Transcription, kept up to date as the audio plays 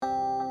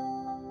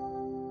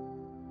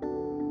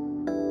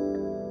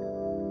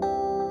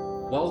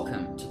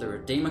Welcome to the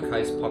Redeemer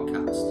Coast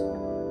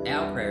podcast.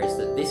 Our prayer is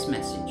that this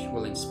message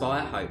will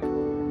inspire hope,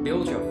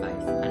 build your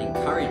faith, and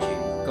encourage you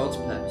in God's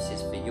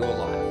purposes for your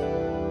life.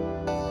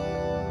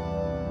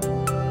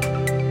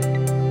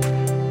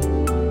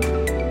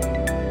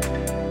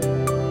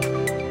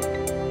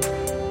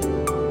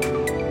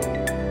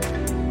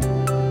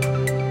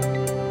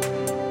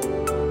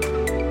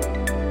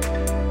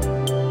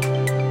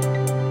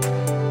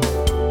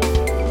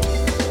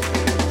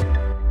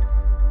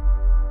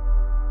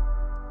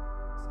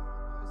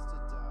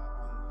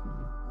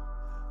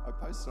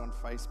 On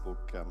Facebook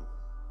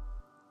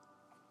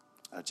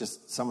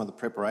just some of the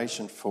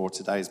preparation for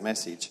today's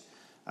message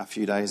a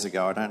few days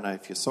ago. I don't know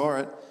if you saw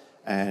it,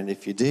 and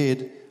if you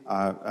did,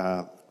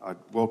 I'd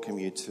welcome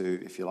you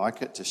to, if you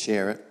like it, to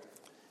share it.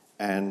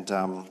 And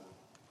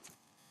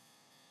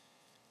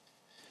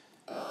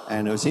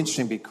it was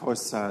interesting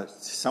because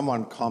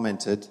someone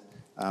commented,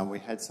 we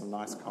had some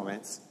nice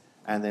comments,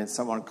 and then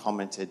someone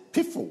commented,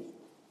 piffle,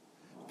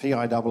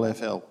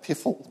 P-I-F-F-L,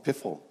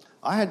 piffle.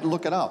 I had to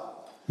look it up.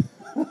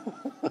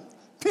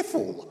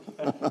 Piffle.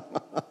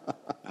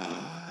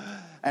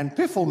 And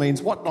piffle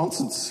means what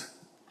nonsense.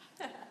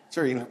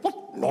 So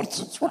what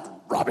nonsense,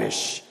 what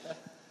rubbish.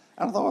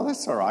 And I thought, well,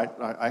 that's all right.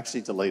 I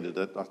actually deleted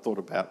it. I thought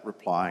about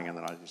replying, and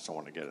then I just don't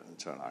want to get it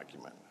into an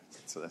argument.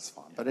 So that's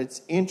fine. But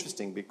it's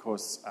interesting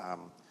because,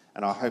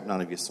 and I hope none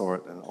of you saw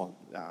it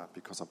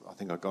because I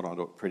think I got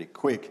onto it pretty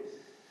quick,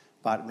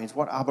 but it means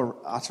what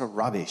utter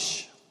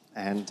rubbish.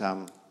 And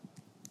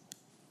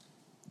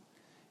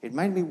it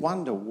made me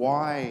wonder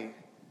why,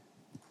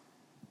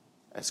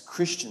 as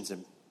Christians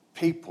and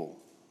people,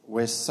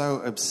 we're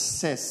so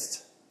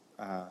obsessed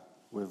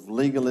with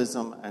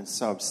legalism and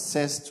so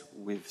obsessed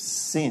with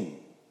sin.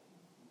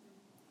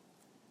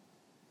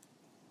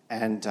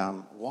 And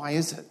why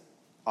is it?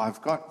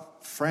 I've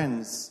got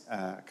friends,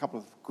 a couple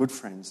of good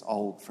friends,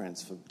 old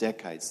friends for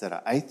decades, that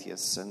are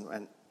atheists,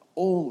 and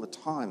all the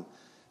time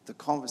the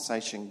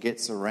conversation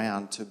gets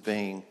around to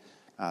being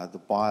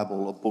the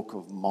Bible a book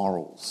of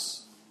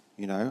morals,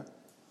 you know.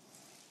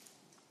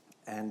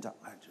 And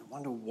I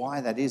wonder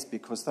why that is,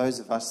 because those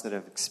of us that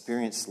have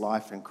experienced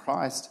life in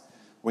Christ,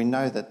 we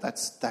know that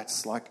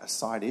that's like a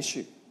side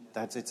issue.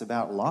 It's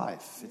about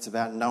life. It's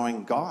about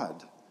knowing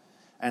God.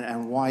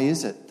 And why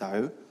is it,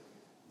 though,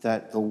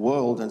 that the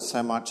world and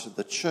so much of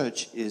the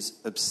church is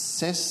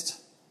obsessed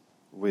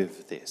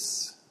with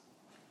this?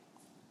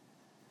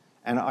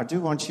 And I do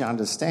want you to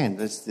understand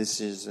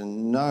this is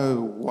in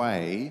no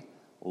way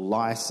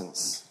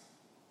license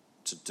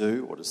to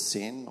do or to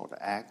sin or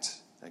to act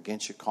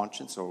against your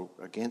conscience or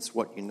against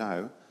what you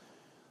know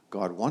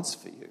God wants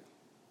for you.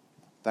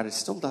 But it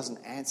still doesn't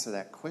answer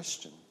that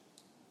question.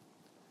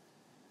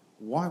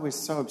 Why we're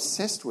so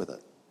obsessed with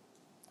it.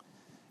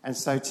 And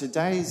so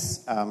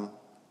today's,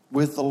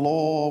 with the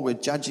law,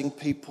 with judging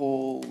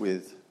people,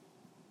 with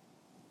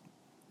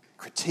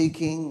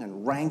critiquing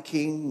and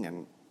ranking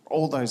and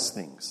all those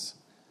things.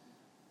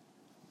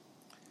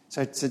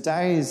 So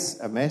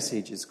today's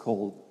message is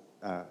called,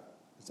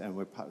 and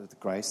we're part of the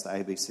Grace, the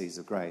ABCs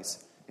of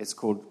Grace. It's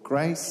called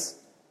Grace,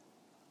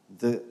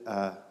 the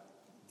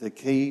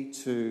key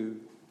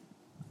to,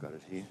 I've got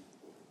it here.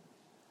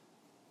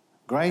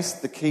 Grace,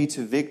 the key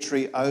to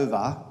victory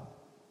over ...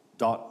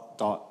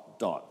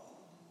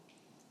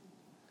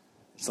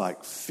 It's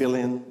like fill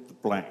in the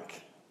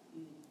blank.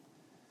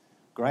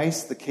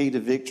 Grace, the key to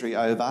victory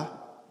over ...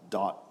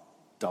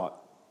 The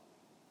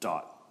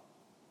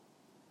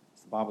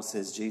Bible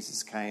says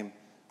Jesus came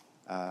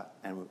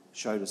and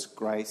showed us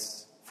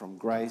grace, from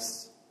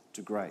grace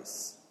to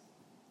grace.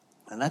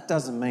 And that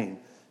doesn't mean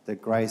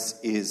that grace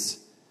is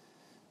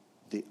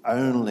the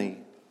only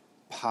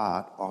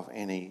part of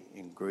any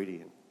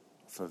ingredient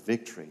for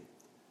victory.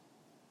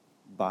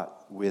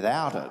 But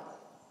without it,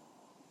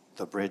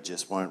 the bread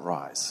just won't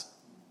rise.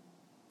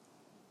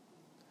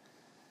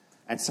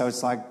 And so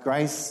it's like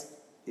grace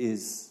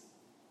is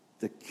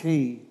the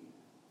key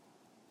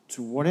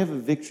to whatever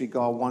victory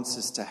God wants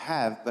us to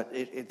have, but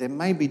there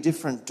may be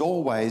different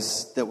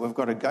doorways that we've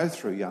got to go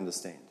through, you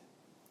understand.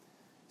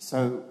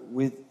 So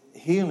with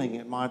healing,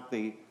 it might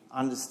be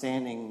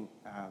understanding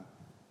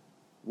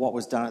what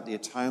was done at the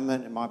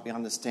atonement. It might be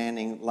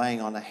understanding laying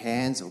on of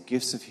hands or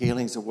gifts of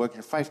healings or working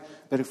of faith.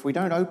 But if we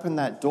don't open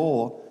that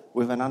door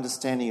with an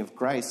understanding of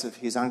grace, of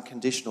his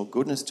unconditional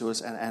goodness to us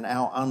and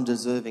our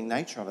undeserving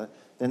nature of it,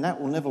 then that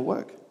will never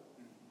work.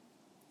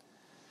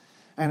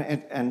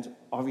 And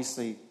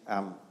obviously,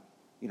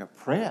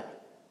 prayer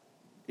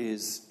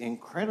is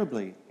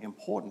incredibly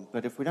important.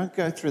 But if we don't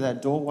go through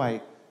that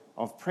doorway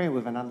of prayer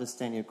with an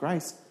understanding of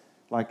grace,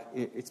 like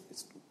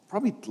it's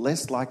probably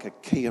less like a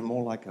key and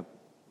more like a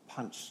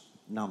punch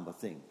number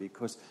thing,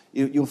 because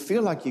you'll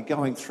feel like you'll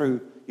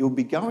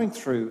be going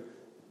through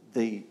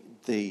the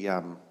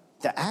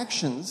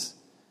actions,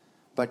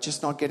 but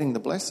just not getting the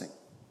blessing.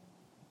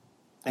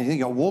 And you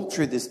think, I'll walk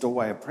through this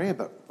doorway of prayer,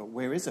 but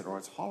where is it? Or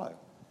it's hollow.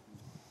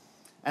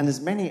 And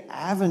there's many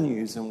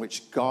avenues in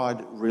which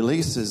God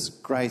releases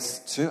grace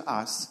to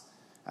us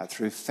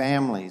through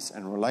families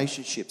and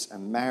relationships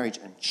and marriage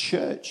and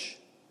church.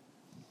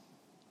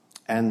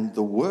 and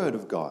the Word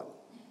of God.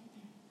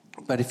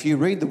 But if you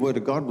read the Word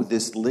of God with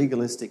this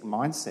legalistic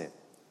mindset,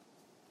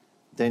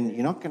 then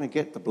you're not going to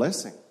get the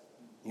blessing.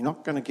 You're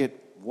not going to get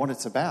what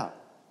it's about.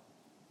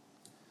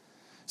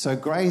 So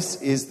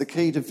grace is the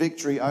key to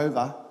victory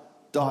over ...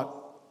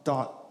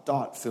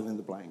 fill in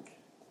the blank.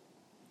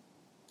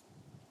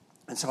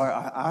 And so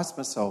I asked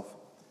myself,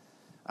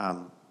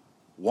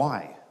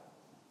 why?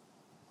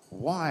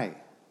 Why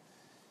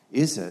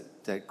is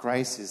it that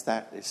grace is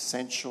that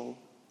essential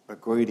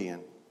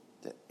ingredient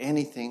that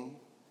anything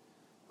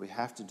we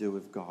have to do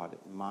with God, it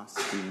must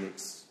be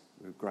mixed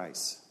with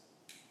grace?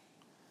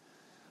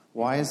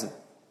 Why is it?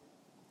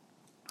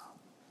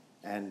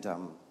 And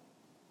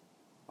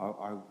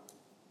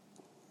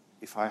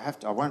if I have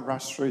to, I won't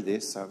rush through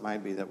this, so it may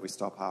be that we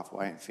stop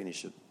halfway and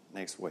finish it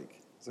next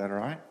week. Is that all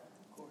right?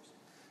 Of course.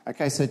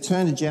 Okay, so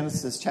turn to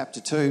Genesis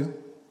chapter 2.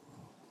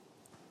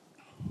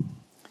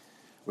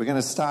 We're going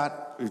to start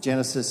with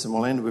Genesis and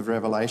we'll end with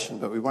Revelation,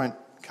 but we won't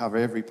cover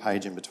every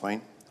page in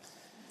between.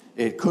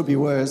 It could be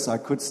worse. I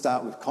could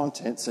start with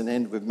contents and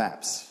end with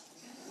maps.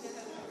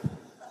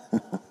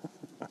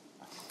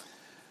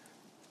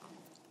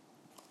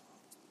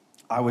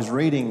 I was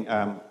reading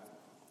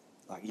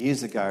like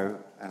years ago,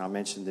 and I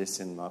mentioned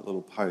this in my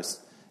little post.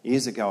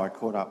 Years ago, I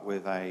caught up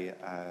with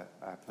a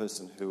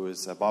person who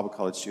was a Bible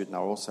college student. They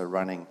were also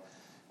running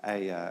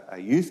a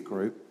youth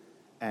group,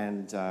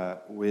 and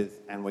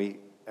we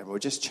were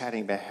just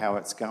chatting about how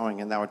it's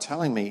going. And they were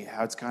telling me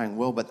how it's going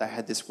well, but they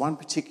had this one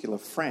particular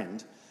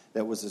friend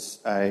that was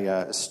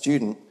a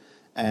student,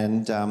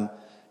 and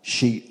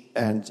she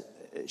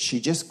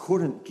just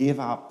couldn't give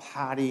up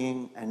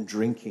partying and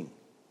drinking.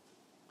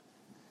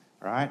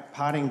 Right?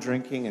 Partying,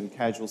 drinking, and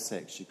casual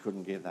sex. She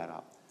couldn't give that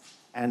up.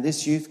 And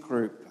this youth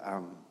group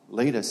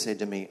leader said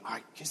to me, I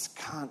just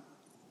can't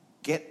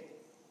get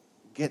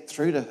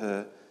through to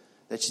her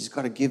that she's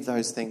got to give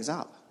those things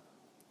up.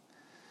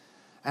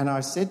 And I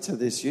said to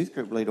this youth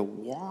group leader,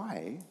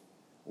 why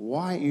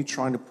are you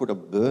trying to put a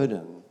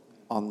burden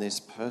on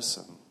this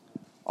person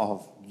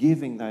of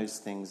giving those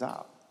things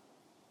up?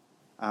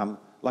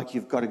 Like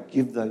you've got to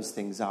give those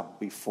things up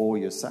before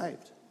you're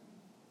saved.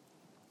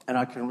 And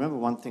I can remember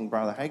one thing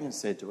Brother Hagin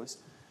said to us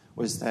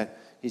was that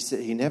he said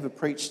he never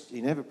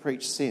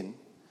preached sin.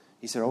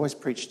 He said, always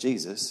preach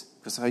Jesus,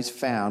 because he's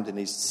found in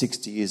his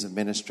 60 years of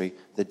ministry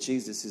that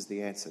Jesus is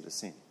the answer to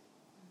sin.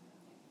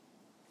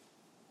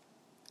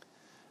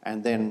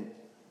 And then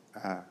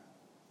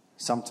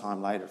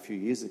sometime later, a few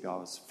years ago, I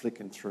was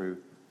flicking through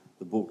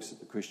the books at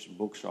the Christian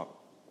bookshop.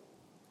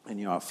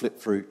 And, I flip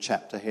through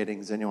chapter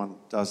headings. Anyone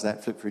does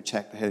that, flip through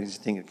chapter headings,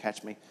 you think it'd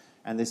catch me.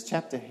 And this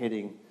chapter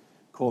heading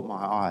caught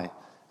my eye.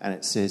 And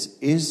it says,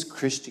 is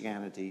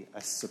Christianity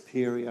a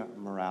superior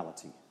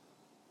morality?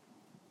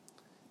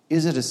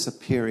 Is it a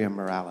superior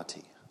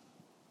morality?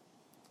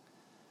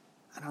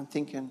 And I'm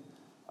thinking,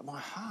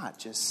 my heart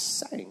just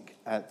sank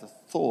at the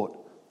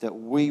thought that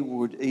we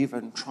would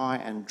even try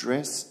and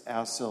dress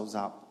ourselves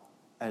up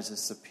as a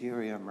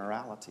superior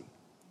morality.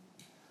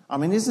 I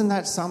mean, isn't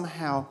that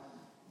somehow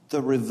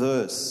the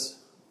reverse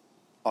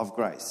of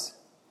grace?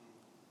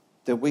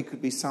 That we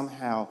could be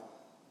somehow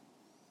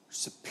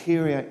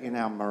superior in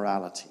our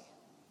morality.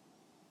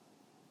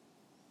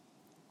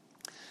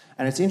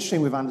 And it's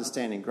interesting with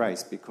understanding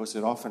grace because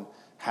it often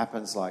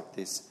happens like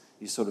this.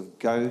 You sort of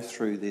go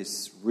through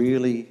this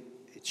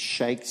it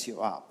shakes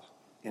you up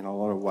in a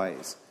lot of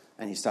ways.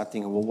 And you start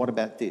thinking, well, what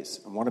about this?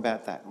 And what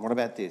about that? And what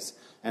about this?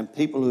 And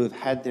people who have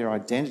had their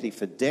identity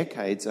for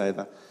decades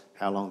over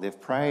how long they've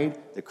prayed,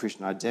 the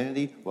Christian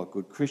identity, what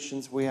good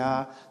Christians we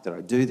are, that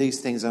I do these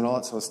things and all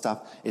that sort of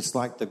stuff. It's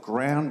like the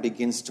ground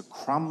begins to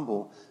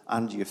crumble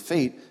under your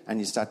feet and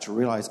you start to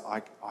realise,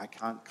 I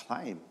can't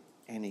claim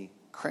any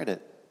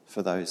credit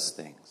for those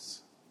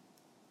things.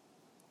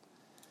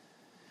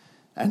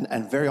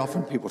 And very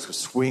often people sort of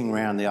swing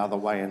around the other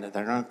way and they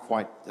don't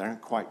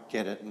quite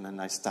get it, and then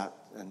they start,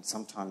 and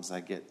sometimes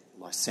they get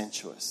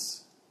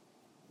licentious,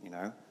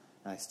 and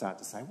they start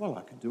to say, well,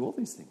 I can do all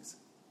these things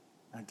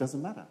and it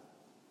doesn't matter.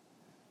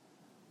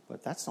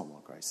 But that's not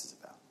what grace is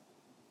about.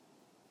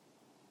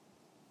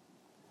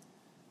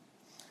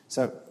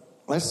 So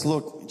let's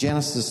look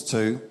Genesis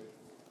 2,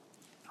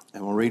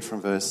 and we'll read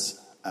from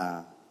verse.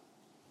 We'll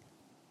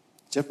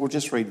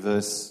just read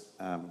verse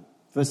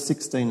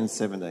 16 and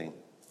 17.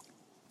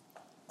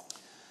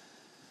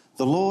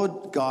 The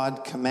Lord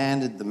God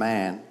commanded the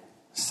man,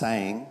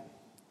 saying,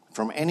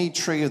 "From any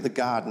tree of the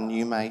garden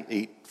you may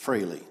eat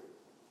freely.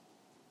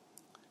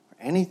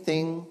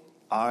 Anything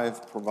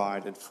I've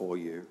provided for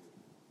you,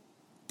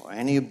 or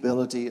any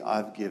ability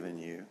I've given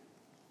you,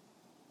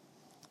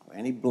 or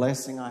any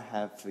blessing I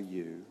have for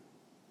you,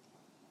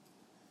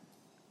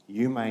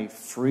 you may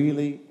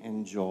freely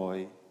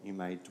enjoy, you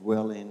may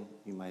dwell in,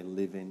 you may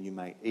live in, you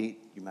may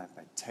eat, you may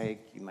partake,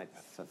 you may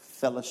have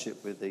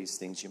fellowship with these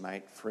things, you may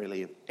eat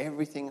freely of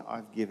everything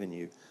I've given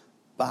you.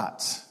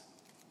 But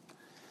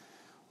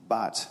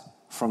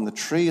from the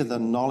tree of the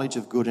knowledge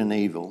of good and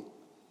evil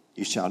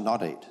you shall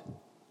not eat.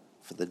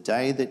 For the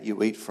day that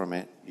you eat from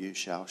it, you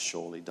shall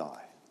surely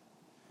die."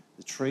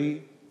 The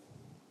tree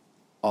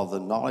of the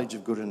knowledge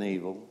of good and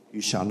evil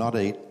you shall not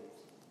eat,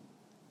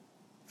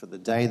 for the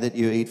day that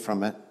you eat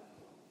from it,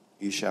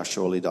 you shall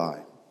surely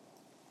die.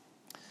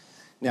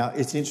 Now,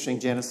 it's interesting,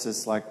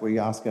 Genesis, like we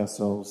ask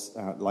ourselves,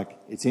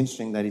 it's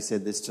interesting that he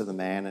said this to the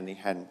man and he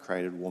hadn't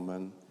created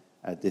woman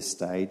at this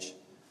stage.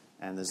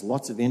 And there's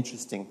lots of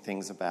interesting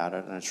things about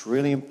it. And it's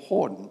really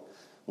important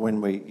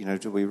when we,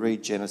 do we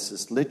read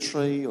Genesis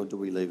literally or do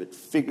we leave it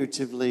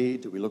figuratively?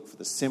 Do we look for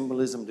the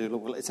symbolism?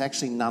 Well, it's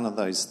actually none of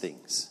those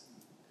things.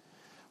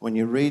 When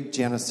you read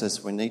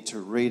Genesis, we need to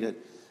read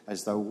it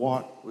as though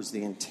what was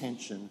the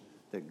intention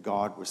that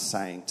God was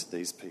saying to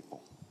these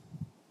people.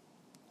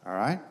 All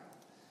right?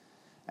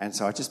 And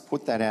so I just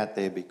put that out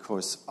there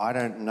because I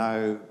don't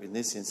know in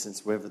this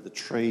instance whether the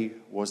tree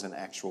was an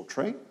actual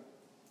tree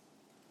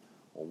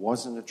or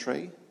wasn't a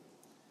tree.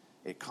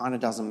 It kind of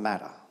doesn't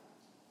matter.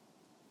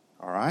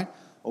 All right?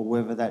 Or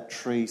whether that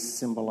tree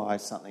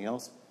symbolized something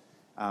else.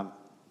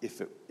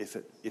 If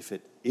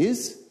it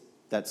is,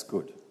 that's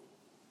good.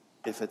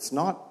 If it's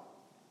not,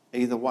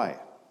 either way.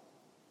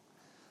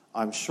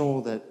 I'm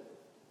sure that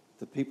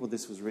the people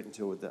this was written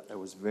to, it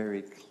was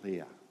very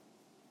clear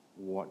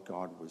what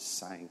God was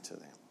saying to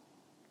them.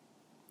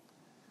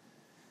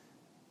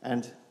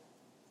 And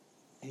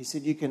he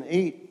said you can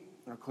eat,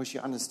 and of course you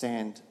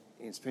understand,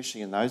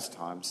 especially in those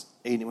times,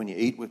 when you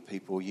eat with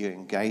people, you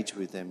engage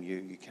with them,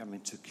 you come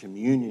into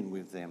communion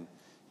with them,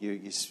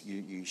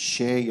 you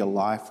share your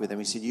life with them.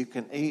 He said you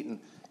can eat and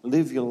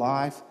live your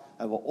life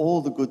over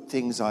all the good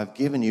things I've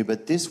given you,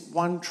 but this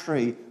one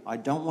tree I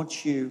don't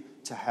want you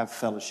to have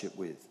fellowship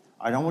with.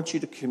 I don't want you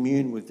to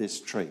commune with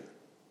this tree.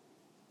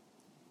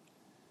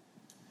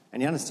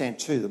 And you understand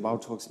too, the Bible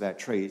talks about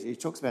trees. It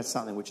talks about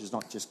something which is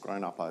not just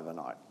grown up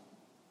overnight.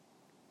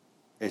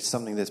 It's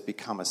something that's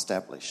become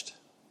established.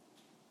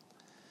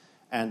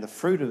 And the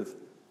fruit of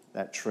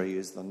that tree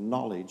is the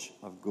knowledge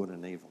of good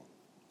and evil.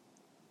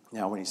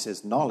 Now, when he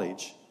says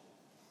knowledge,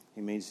 he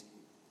means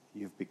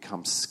you've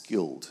become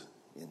skilled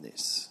in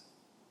this.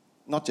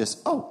 Not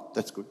just, oh,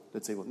 that's good,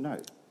 that's evil.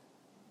 No.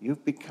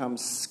 You've become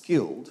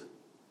skilled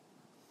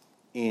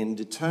in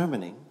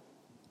determining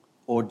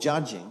or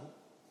judging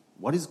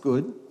what is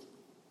good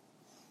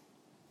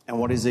and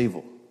what is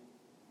evil,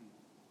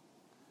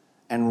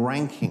 and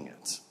ranking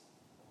it,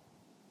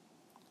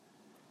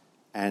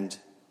 and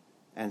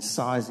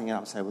sizing it up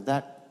and say, well,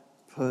 that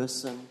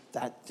person,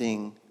 that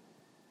thing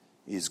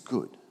is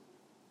good,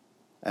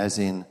 as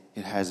in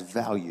it has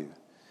value,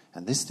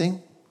 and this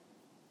thing,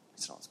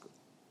 it's not as good.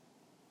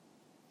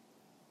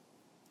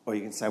 Or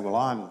you can say, well,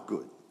 I'm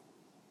good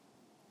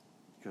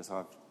because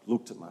I've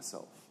looked at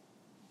myself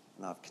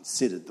and I've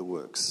considered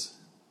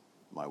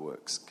my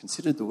works,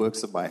 considered the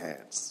works of my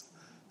hands,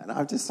 and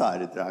I've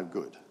decided that I'm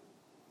good.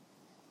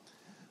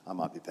 I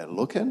might be better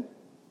looking.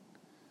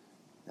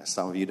 Now,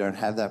 some of you don't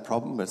have that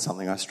problem, but it's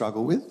something I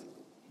struggle with.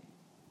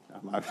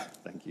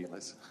 Thank you,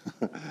 Liz.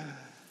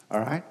 All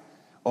right?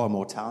 Or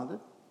more talented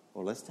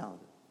or less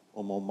talented,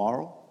 or more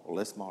moral or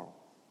less moral.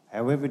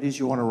 However it is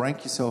you want to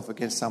rank yourself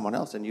against someone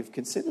else, and you've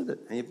considered it,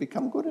 and you've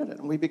become good at it,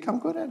 and we become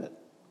good at it.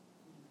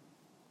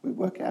 We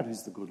work out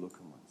who's the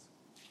good-looking ones,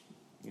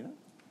 you know?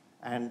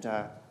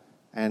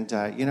 And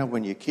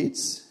when you're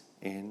kids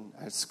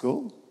at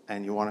school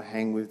and you want to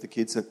hang with the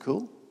kids at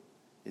school,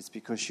 it's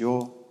because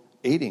you're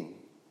eating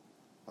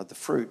of the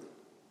fruit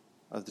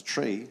of the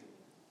tree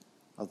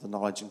of the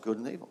knowledge of good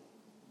and evil.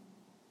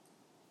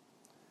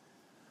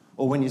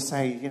 Or when you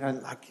say, I'll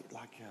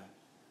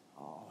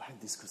have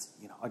this because,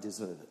 I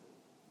deserve it.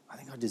 I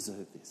think I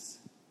deserve this.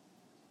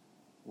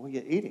 Well,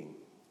 you're eating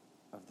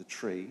of the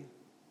tree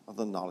of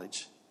the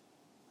knowledge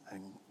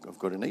of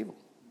good and evil.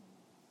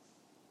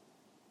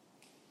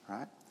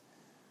 Right?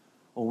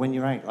 Or when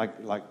you rank,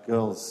 like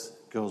girls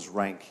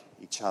rank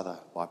each other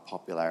by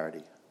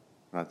popularity.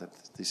 Right?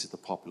 This is the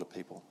popular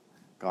people.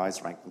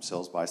 Guys rank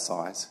themselves by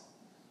size.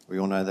 We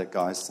all know that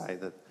guys say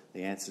that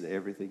the answer to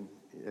every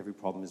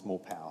problem is more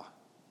power.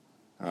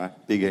 All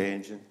right? Bigger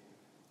engine,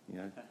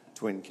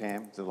 twin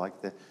cam,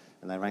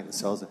 and they rank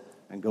themselves.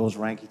 And girls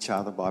rank each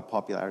other by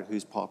popularity.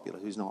 Who's popular,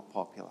 who's not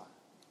popular.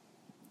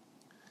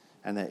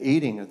 And they're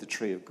eating of the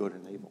tree of good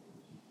and evil.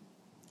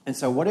 And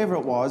so whatever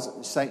it was,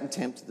 Satan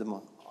tempted them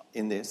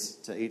in this,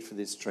 to eat from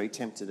this tree,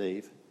 tempted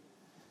Eve.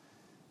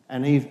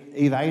 And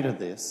Eve ate of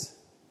this.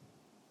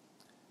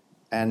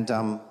 And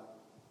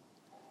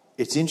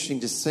it's interesting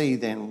to see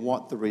then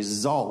what the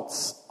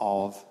results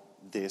of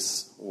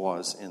this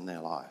was in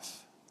their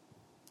life.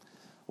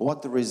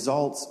 What the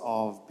results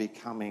of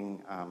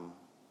becoming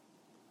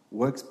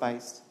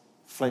works-based,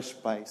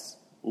 flesh-based,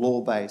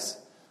 law-based,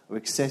 of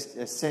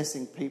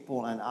assessing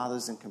people and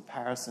others in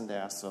comparison to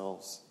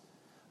ourselves,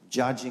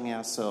 judging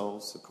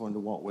ourselves according to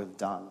what we've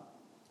done,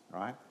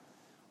 right?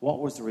 What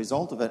was the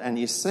result of it? And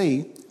you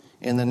see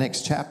in the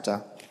next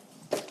chapter,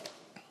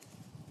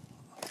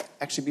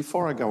 actually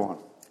before I go on,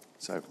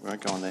 so we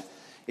won't go on there,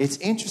 it's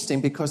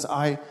interesting because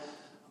I've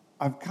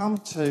come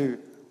to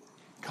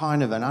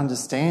kind of an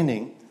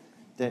understanding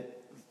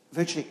that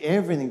virtually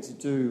everything to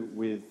do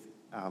with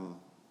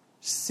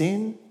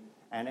sin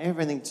and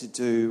everything to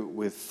do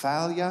with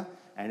failure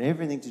and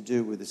everything to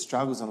do with the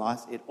struggles in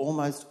life, it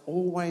almost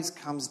always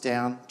comes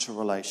down to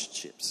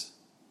relationships.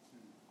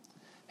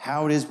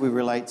 How it is we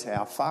relate to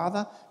our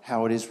Father,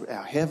 how it is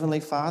our Heavenly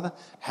Father,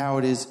 how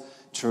it is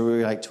to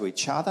relate to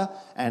each other,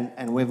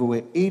 and whether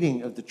we're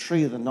eating of the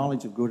tree of the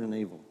knowledge of good and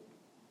evil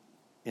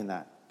in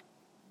that.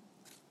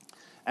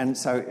 And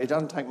so it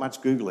doesn't take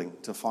much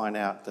Googling to find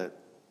out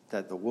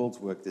that the world's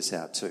worked this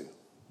out too.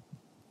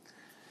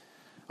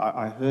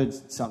 I heard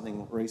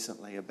something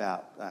recently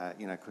about,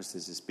 because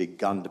there's this big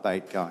gun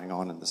debate going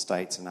on in the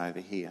States and over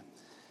here.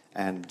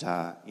 And,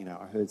 I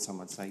heard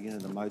someone say,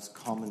 the most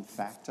common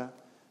factor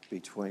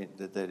between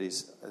that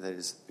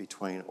is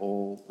between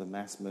all the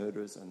mass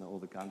murderers and all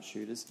the gun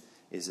shooters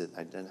is that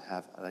they didn't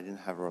have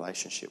a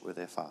relationship with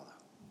their Father.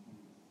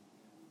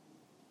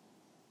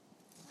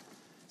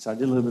 So I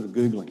did a little bit of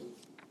Googling.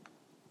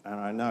 And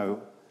I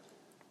know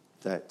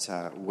that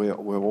we're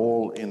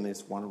all in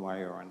this one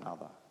way or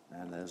another.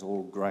 And there's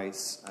all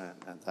grace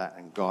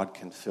and God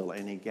can fill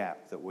any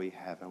gap that we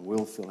have and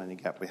will fill any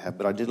gap we have.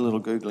 But I did a little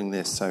Googling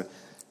this. So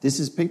this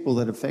is people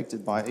that are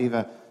affected by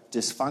either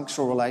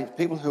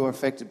people who are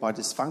affected by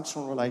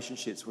dysfunctional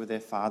relationships with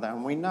their Father.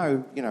 And we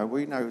know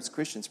as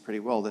Christians pretty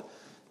well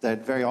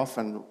that very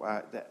often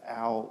that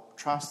our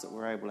trust that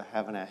we're able to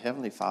have in our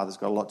Heavenly Father has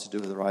got a lot to do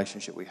with the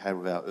relationship we had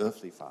with our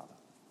earthly father.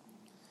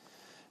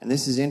 And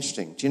this is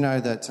interesting. Do you know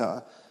that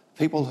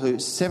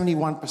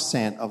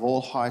 71% of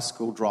all high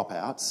school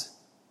dropouts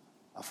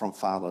are from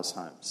fatherless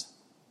homes?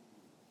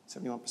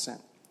 71%.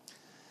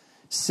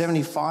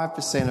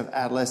 75% of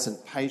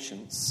adolescent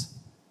patients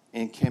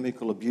in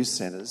chemical abuse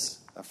centres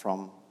are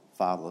from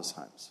fatherless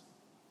homes.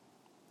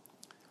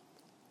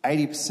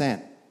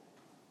 80%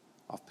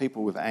 of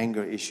people with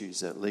anger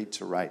issues that lead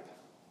to rape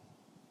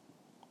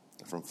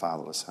are from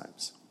fatherless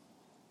homes.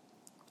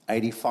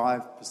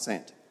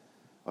 85%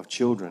 of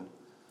children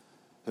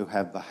who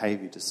have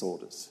behaviour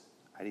disorders,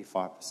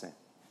 85%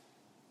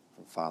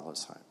 from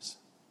fatherless homes.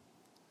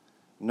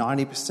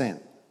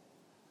 90%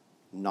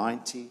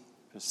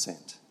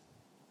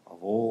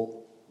 of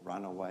all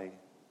runaway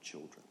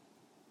children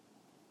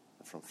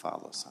are from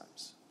fatherless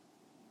homes.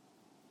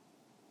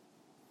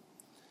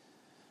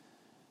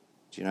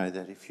 Do you know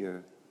that if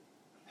you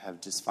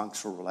have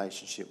dysfunctional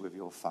relationship with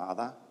your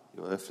father,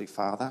 your earthly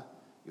father,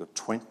 you're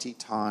 20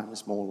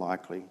 times more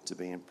likely to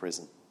be in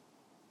prison?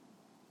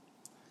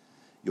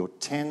 You're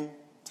 10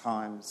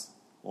 times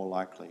more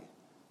likely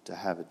to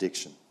have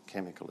addiction,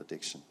 chemical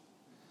addiction.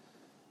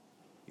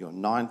 You're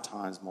 9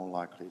 times more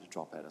likely to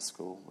drop out of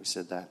school, we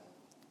said that,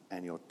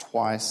 and you're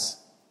twice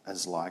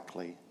as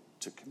likely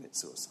to commit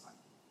suicide.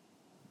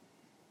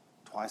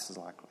 Twice as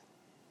likely.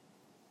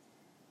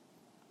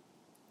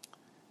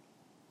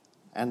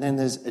 And then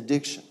there's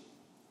addiction.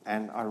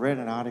 And I read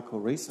an article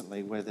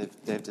recently where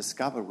they've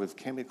discovered with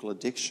chemical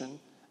addiction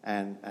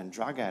and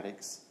drug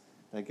addicts,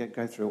 they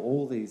go through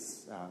all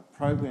these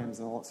programs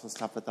and all that sort of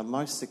stuff, but the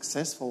most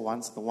successful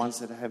ones are the ones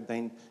that have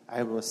been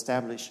able to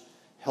establish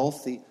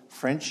healthy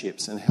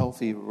friendships and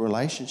healthy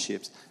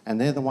relationships,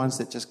 and they're the ones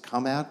that just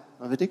come out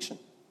of addiction.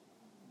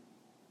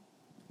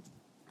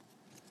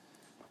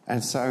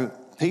 And so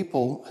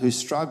people who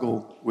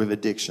struggle with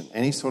addiction,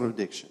 any sort of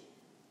addiction,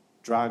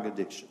 drug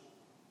addiction,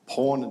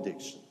 porn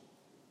addiction,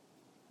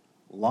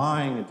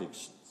 lying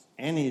addictions,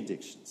 any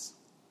addictions,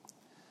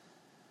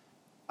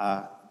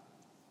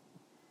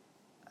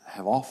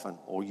 have often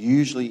or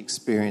usually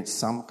experienced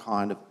some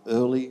kind of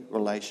early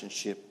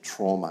relationship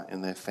trauma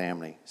in their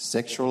family.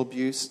 Sexual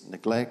abuse,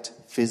 neglect,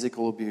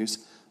 physical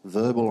abuse,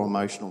 verbal or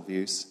emotional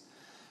abuse,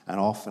 and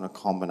often a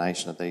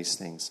combination of these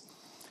things.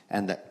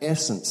 And the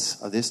essence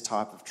of this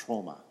type of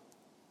trauma,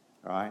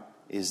 right,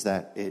 is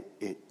that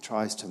it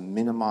tries to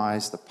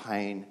minimize the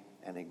pain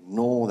and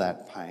ignore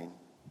that pain.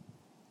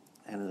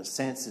 And in a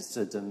sense, it's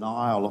a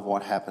denial of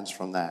what happens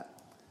from that.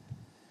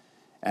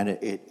 And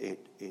it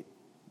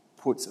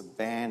puts a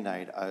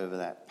Band-Aid over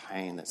that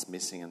pain that's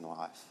missing in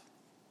life.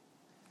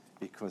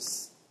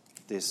 Because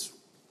this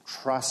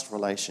trust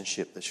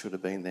relationship that should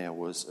have been there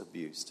was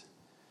abused.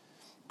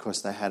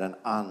 Because they had an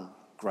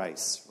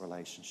ungrace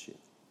relationship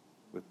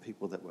with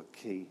people that were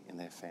key in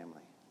their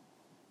family.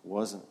 It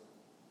wasn't.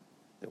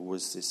 There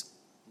was this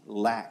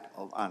lack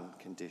of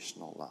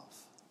unconditional love.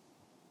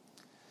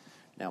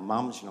 Now,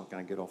 mums, you're not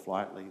going to get off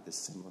lightly. There's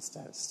similar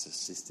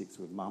statistics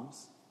with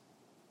mums,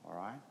 all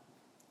right?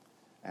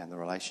 And the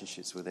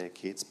relationships with their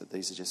kids, but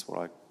these are just what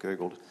I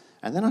Googled.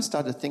 And then I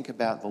started to think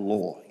about the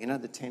law,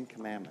 the 10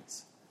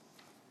 Commandments.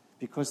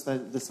 Because the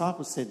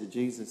disciples said to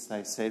Jesus,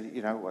 they said,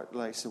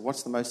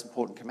 what's the most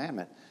important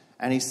commandment?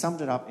 And he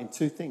summed it up in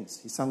 2 things.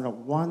 He summed it up,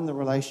 1, the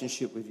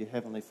relationship with your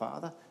Heavenly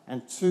Father,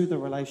 and 2, the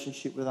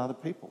relationship with other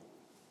people.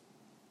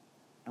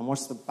 And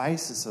what's the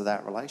basis of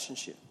that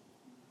relationship?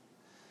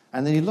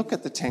 And then you look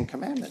at the 10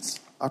 Commandments.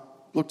 I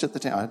hadn't looked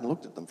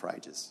at them for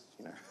ages,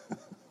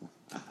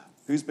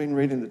 Who's been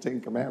reading the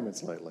 10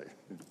 Commandments lately?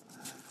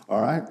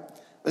 All right?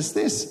 It's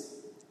this.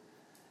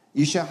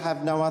 You shall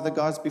have no other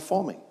gods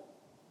before me.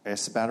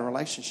 It's about a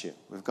relationship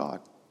with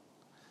God.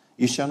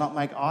 You shall not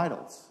make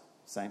idols.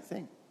 Same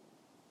thing.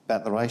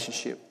 About the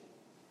relationship.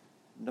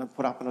 Don't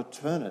put up an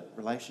alternate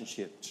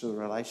relationship to your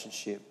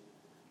relationship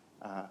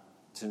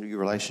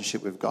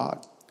with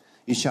God.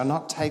 You shall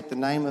not take the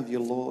name of the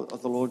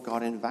Lord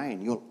God in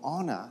vain. You'll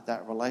honour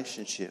that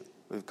relationship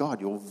with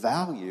God. You'll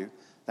value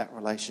that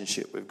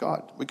relationship with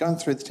God. We're going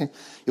through the 10.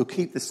 You'll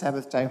keep the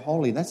Sabbath day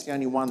holy. That's the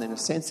only one, in a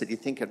sense, that you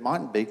think it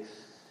mightn't be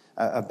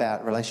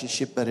about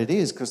relationship, but it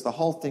is, because the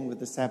whole thing with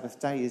the Sabbath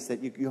day is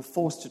that you're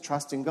forced to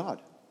trust in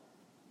God.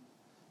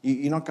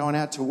 You're not going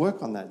out to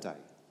work on that day.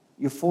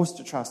 You're forced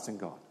to trust in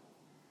God.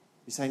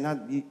 You say,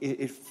 no,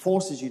 it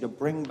forces you to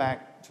bring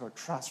back to a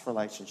trust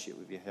relationship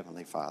with your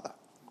Heavenly Father.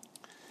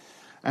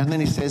 And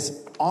then he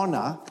says,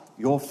 honour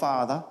your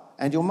father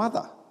and your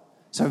mother.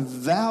 So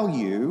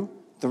value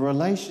the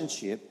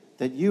relationship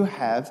that you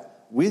have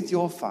with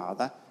your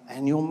father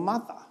and your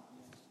mother.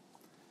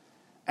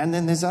 And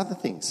then there's other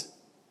things.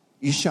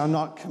 You shall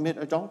not commit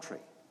adultery.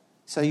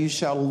 So you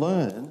shall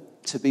learn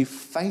to be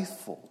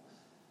faithful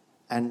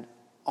and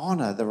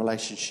honour the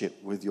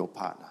relationship with your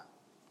partner.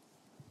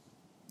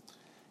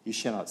 You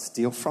shall not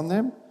steal from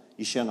them.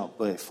 You shall not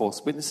bear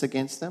false witness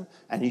against them.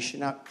 And you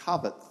shall not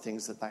covet the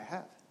things that they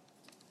have.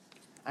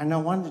 And no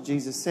wonder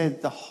Jesus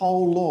said the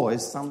whole law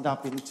is summed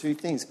up in two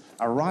things: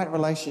 a right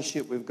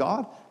relationship with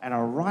God and a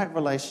right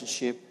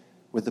relationship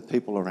with the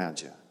people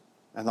around you.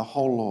 And the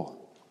whole law.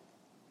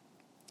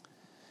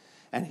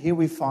 And here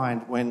we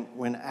find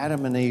when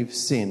Adam and Eve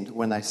sinned,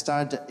 when they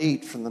started to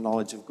eat from the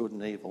knowledge of good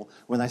and evil,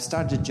 when they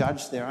started to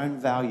judge their own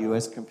value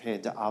as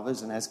compared to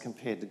others and as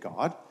compared to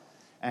God,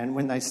 and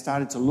when they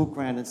started to look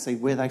around and see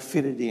where they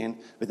fitted in,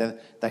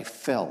 they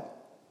fell.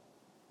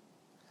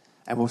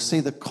 And we'll see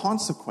the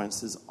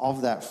consequences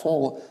of that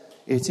fall.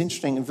 It's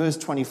interesting, in verse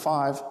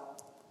 25,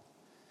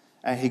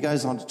 he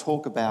goes on to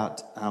talk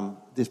about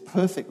this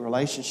perfect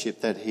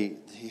relationship that he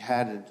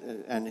had,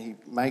 and he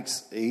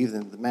makes Eve,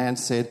 and the man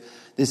said,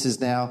 this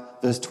is now,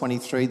 verse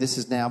 23, this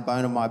is now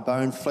bone of my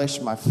bone, flesh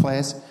of my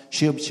flesh.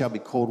 She shall be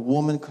called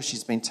woman because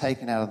she's been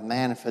taken out of the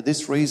man. And for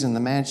this reason,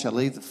 the man shall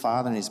leave the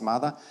father and his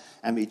mother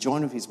and be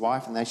joined with his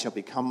wife, and they shall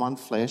become one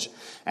flesh.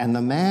 And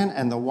the man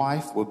and the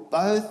wife were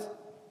both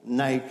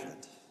naked.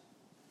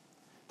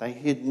 They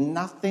hid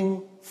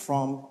nothing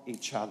from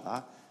each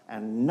other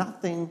and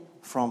nothing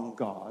from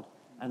God.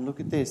 And look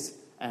at this.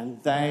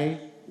 And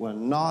they were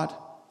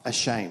not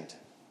ashamed.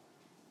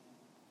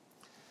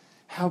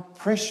 How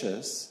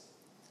precious.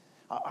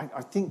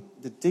 I think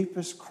the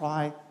deepest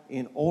cry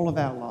in all of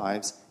our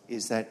lives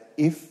is that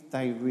if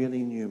they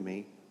really knew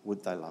me,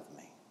 would they love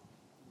me?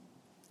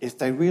 If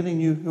they really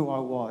knew who I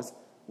was,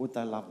 would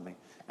they love me?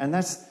 And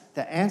that's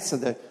the answer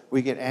that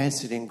we get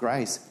answered in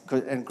grace.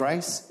 And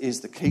grace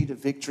is the key to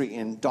victory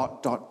in ...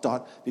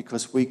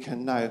 because we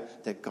can know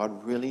that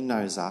God really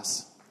knows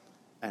us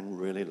and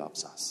really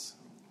loves us.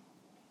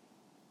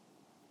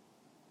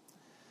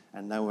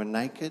 And they were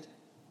naked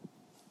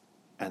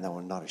and they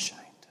were not ashamed.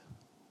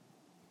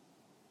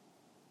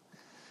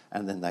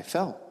 And then they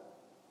fell.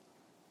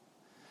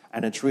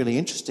 And it's really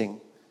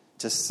interesting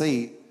to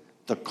see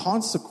the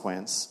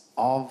consequence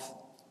of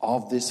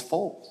this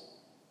fall.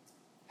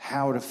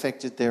 How it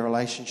affected their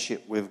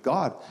relationship with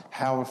God.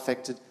 How it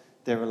affected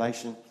their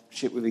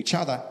relationship with each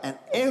other. And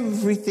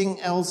everything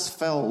else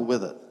fell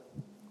with it.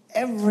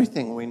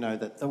 Everything. We know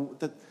that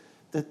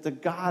the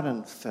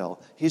garden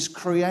fell. His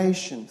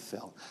creation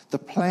fell. The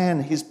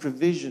plan, his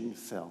provision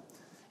fell.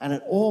 And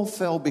it all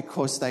fell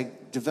because they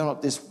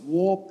developed this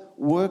warped,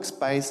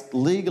 works-based,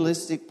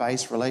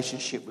 legalistic-based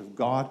relationship with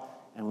God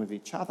and with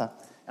each other.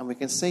 And we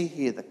can see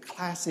here the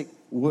classic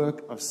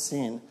work of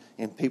sin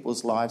in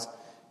people's lives,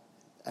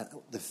 and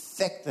the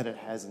effect that it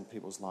has in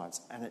people's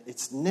lives. And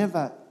it's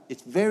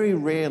very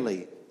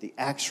rarely the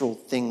actual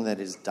thing that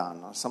is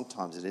done.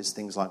 Sometimes it is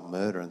things like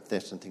murder and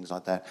theft and things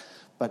like that.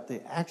 But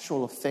the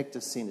actual effect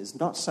of sin is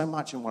not so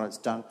much in what it's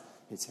done,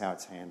 it's how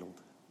it's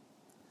handled.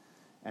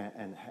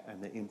 And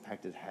the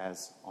impact it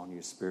has on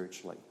you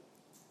spiritually.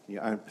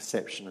 Your own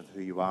perception of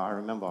who you are. I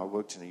remember I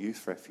worked in a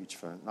youth refuge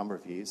for a number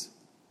of years,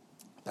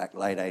 back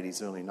late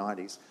 80s, early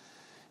 90s,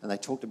 and they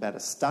talked about a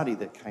study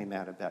that came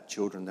out about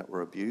children that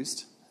were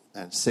abused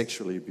and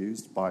sexually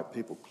abused by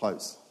people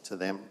close to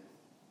them.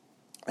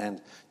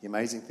 And the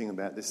amazing thing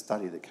about this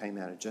study that came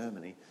out of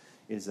Germany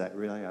is that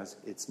really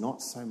it's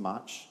not so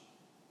much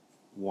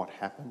what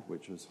happened,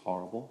 which was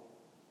horrible,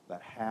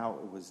 but how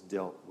it was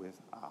dealt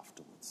with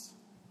afterwards.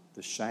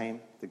 The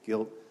shame, the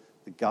guilt,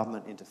 the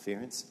government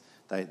interference.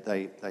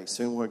 They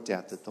soon worked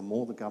out that the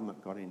more the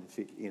government got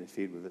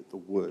interfered with it, the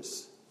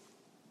worse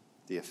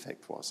the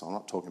effect was. So I'm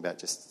not talking about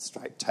just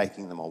straight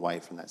taking them away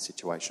from that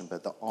situation,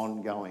 but the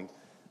ongoing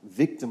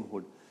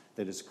victimhood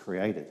that is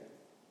created.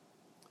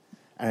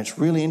 And it's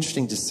really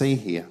interesting to see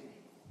here,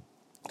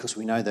 because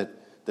we know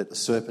that the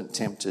serpent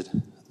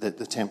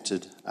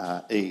tempted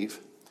Eve.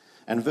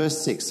 And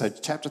verse 6, so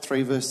chapter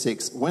 3, verse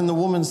 6, when the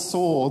woman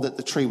saw that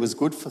the tree was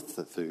good for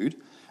the food,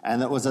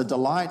 and it was a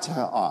delight to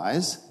her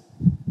eyes,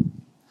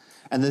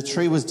 and the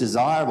tree was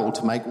desirable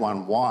to make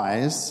one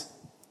wise,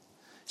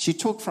 she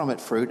took from it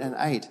fruit and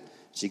ate.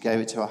 She gave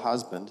it to her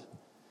husband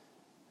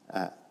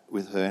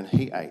with her, and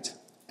he ate.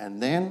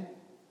 And then,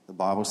 the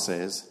Bible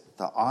says,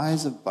 The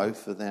eyes of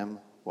both of them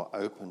were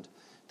opened.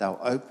 They were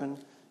open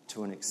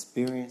to an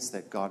experience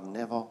that God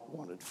never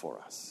wanted for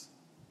us,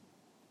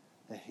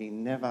 that He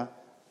never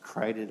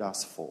created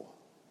us for.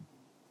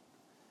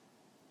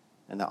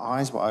 And the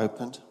eyes were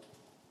opened,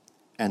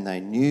 and they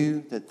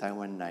knew that they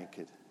were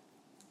naked.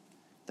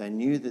 They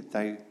knew that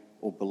they,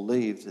 or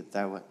believed that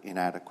they were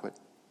inadequate.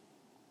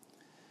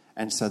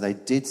 And so they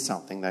did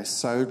something. They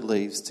sewed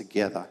leaves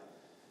together,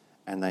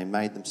 and they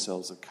made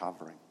themselves a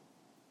covering.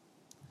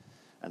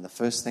 And the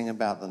first thing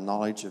about the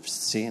knowledge of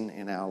sin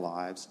in our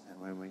lives, and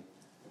when we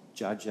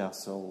judge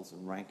ourselves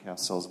and rank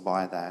ourselves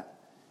by that,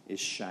 is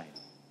shame.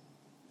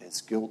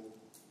 There's guilt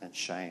and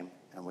shame,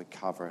 and we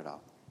cover it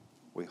up.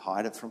 We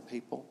hide it from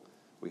people.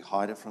 We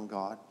hide it from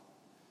God.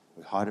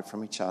 We hide it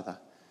from each other.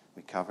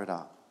 We cover it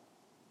up.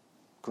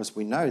 Because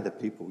we know that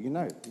people, you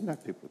know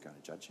people are going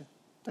to judge you,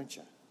 don't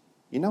you?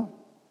 You know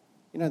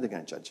they're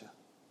going to judge you.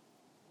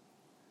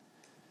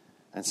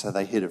 And so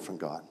they hid it from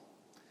God.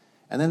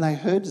 And then they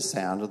heard the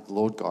sound of the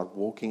Lord God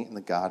walking in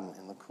the garden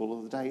in the cool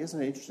of the day.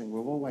 Isn't it interesting?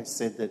 We've always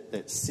said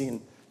that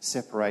sin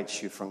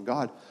separates you from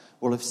God.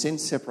 Well, if sin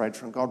separated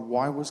from God,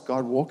 why was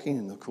God walking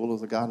in the cool of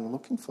the garden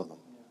looking for them?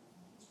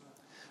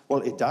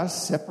 Well, it does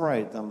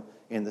separate them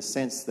in the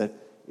sense that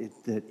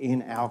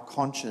in our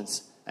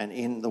conscience and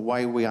in the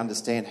way we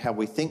understand how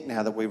we think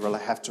now that we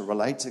have to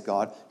relate to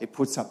God, it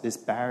puts up this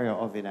barrier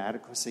of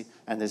inadequacy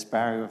and this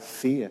barrier of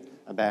fear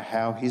about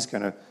how He's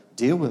going to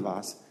deal with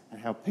us and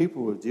how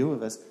people will deal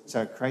with us.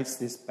 So it creates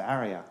this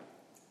barrier,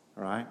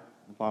 right?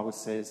 The Bible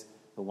says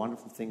the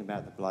wonderful thing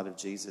about the blood of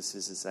Jesus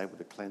is it's able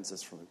to cleanse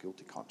us from a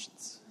guilty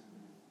conscience.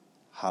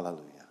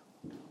 Hallelujah.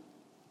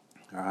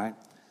 All right?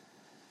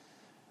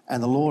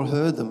 And the Lord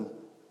heard them,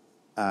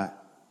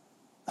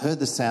 heard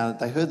the sound.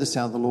 They heard the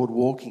sound of the Lord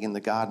walking in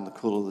the garden in the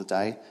cool of the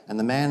day. And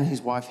the man and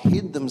his wife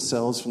hid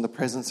themselves from the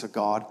presence of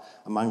God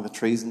among the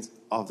trees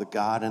of the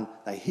garden.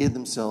 They hid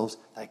themselves.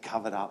 They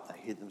covered up. They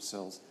hid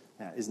themselves.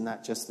 Now, isn't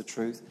that just the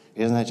truth?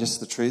 Isn't that just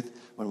the truth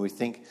when we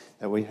think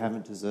that we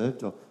haven't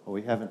deserved or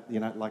we haven't,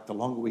 like the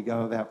longer we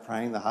go about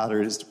praying, the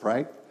harder it is to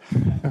pray?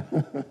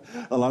 The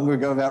longer we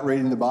go about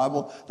reading the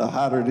Bible, the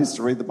harder it is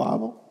to read the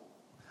Bible.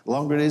 The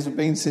longer it is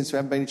since we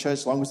haven't been in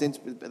church,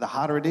 the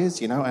harder it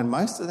is, And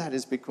most of that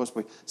is because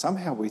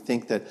we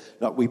think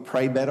that we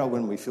pray better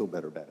when we feel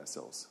better about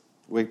ourselves.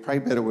 We pray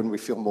better when we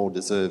feel more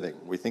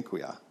deserving. We think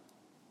we are.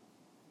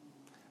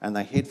 And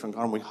they hid from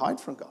God, and we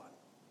hide from God.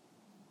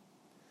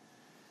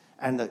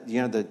 And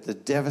the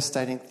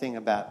devastating thing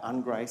about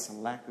ungrace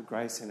and lack of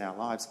grace in our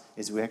lives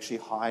is we actually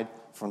hide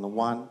from the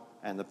one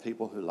and the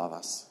people who love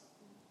us.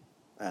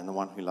 And the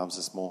one who loves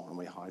us more, and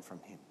we hide from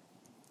Him.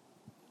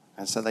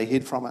 And so they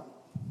hid from it.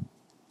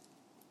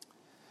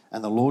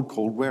 And the Lord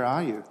called, "Where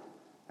are you?"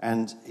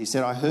 And he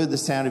said, "I heard the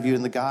sound of you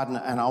in the garden,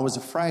 and I was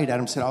afraid."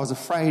 Adam said, "I was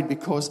afraid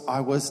because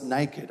I was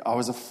naked. I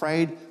was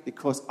afraid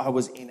because I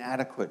was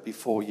inadequate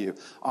before you.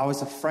 I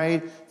was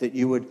afraid that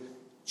you would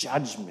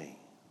judge me."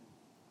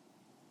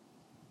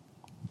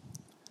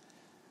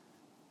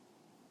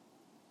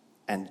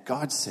 And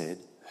God said,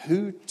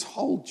 "Who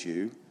told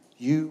you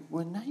you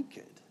were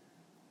naked?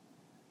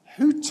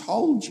 Who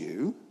told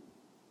you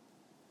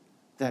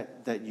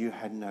that you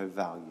had no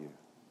value?"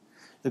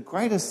 The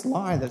greatest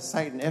lie that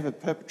Satan ever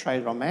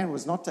perpetrated on man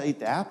was not to eat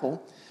the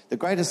apple. The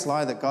greatest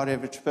lie that God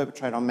ever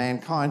perpetrated on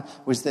mankind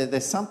was that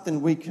there's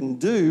something we can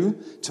do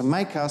to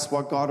make us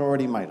what God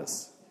already made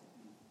us.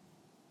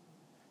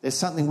 There's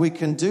something we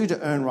can do to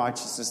earn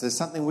righteousness. There's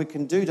something we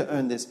can do to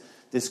earn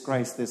this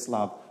grace, this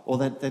love. Or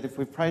that if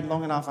we've prayed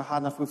long enough or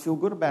hard enough, we feel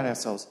good about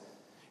ourselves.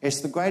 It's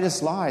the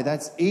greatest lie.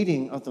 That's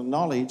eating of the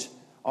knowledge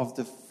of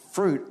the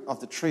fruit of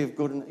the tree of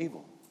good and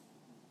evil.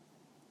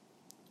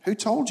 Who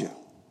told you?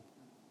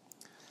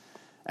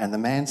 And the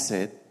man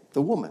said,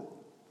 "The woman."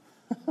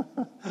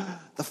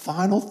 The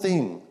final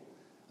thing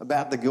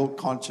about the guilt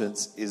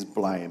conscience is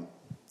blame.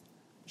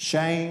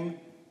 Shame,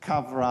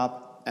 cover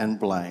up, and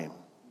blame.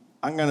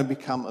 I'm going to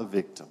become a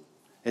victim.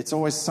 It's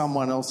always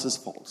someone else's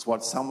fault. It's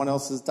what someone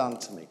else has done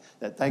to me,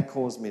 that they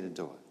caused me to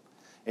do it.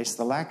 It's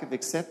the lack of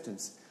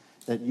acceptance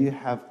that you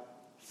have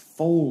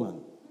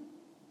fallen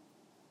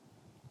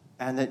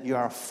and that you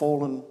are a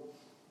fallen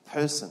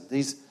person.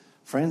 These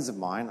friends of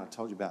mine, I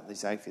told you about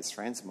these atheist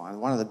friends of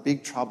mine, one of the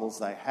big troubles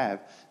they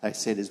have, they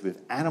said, is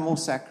with animal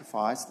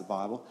sacrifice, the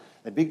Bible.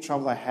 The big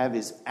trouble they have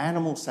is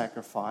animal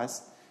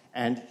sacrifice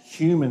and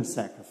human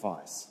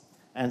sacrifice.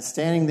 And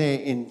standing there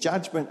in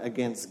judgment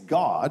against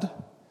God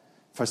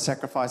for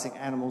sacrificing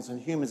animals and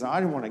humans.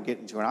 I didn't want to get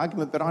into an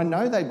argument, but I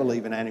know they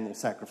believe in animal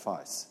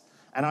sacrifice.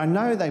 And I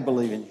know they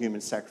believe in human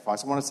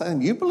sacrifice. I want to say to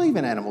them, you believe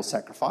in animal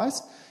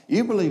sacrifice?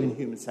 You believe in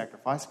human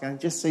sacrifice? Go and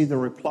just see the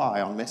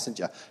reply on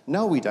Messenger.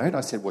 No, we don't.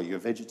 I said, well, you're a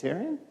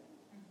vegetarian?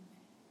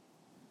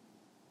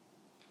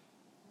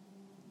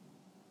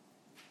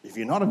 If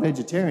you're not a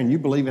vegetarian, you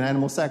believe in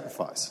animal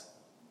sacrifice.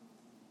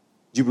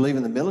 Do you believe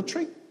in the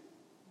military?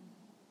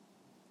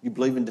 You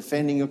believe in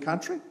defending your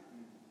country?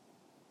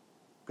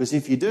 Because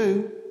if you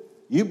do,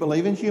 you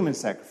believe in human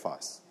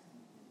sacrifice.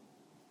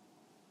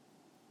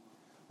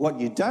 What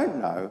you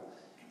don't know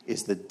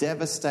is the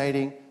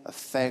devastating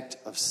effect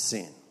of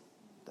sin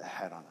that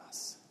had on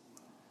us.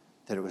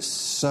 That it was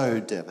so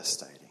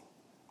devastating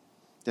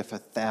that for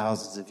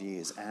thousands of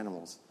years,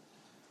 animals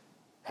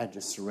had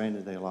to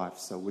surrender their life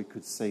so we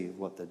could see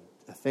what the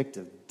effect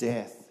of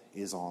death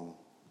is on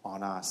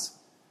us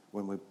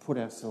when we put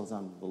ourselves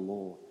under the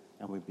law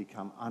and we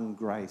become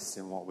ungraced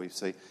in what we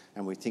see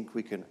and we think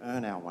we can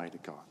earn our way to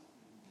God.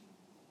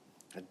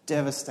 A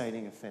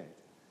devastating effect.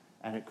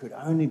 And it could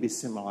only be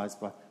symbolised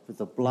with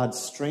the blood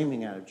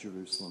streaming out of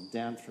Jerusalem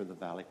down through the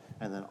valley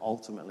and then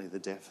ultimately the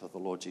death of the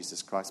Lord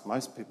Jesus Christ.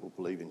 Most people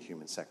believe in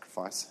human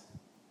sacrifice.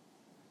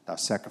 They'll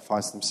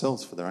sacrifice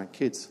themselves for their own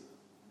kids.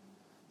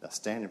 They'll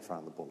stand in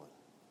front of the bullet.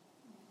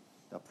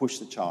 They'll push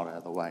the child out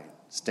of the way and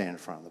stand in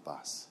front of the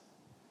bus.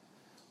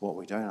 What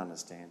we don't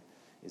understand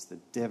is the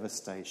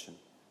devastation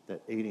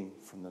that eating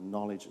from the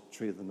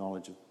tree of the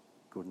knowledge of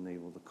good and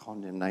evil, the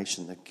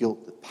condemnation, the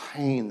guilt, the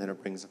pain that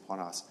it brings upon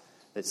us,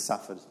 that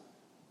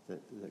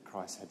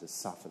Christ had to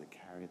suffer to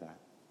carry that.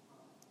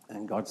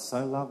 And God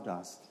so loved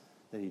us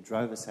that he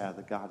drove us out of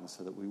the garden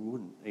so that we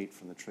wouldn't eat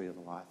from the tree of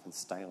life and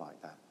stay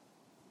like that,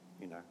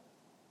 you know.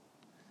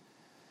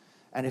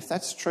 And if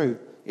that's true,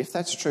 if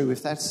that's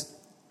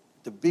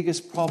the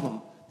biggest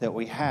problem that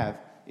we have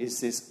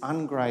is this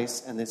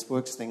ungrace and this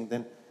works thing,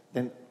 then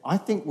I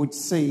think we'd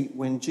see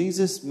when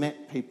Jesus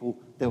met people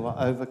that were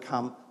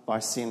overcome by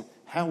sin,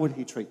 how would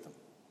he treat them?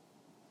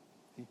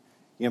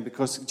 You know,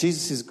 because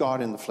Jesus is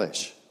God in the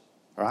flesh,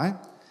 right?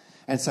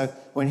 And so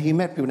when he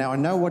met people, now I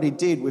know what he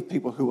did with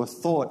people who were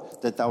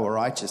thought that they were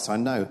righteous. I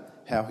know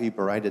how he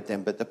berated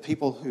them, but the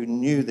people who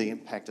knew the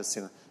impact of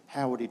sin,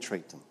 how would he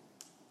treat them?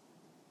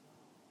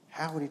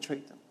 How would he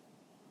treat them?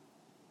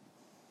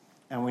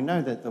 And we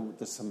know that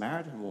the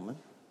Samaritan woman,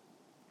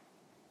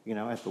 you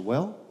know, at the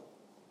well,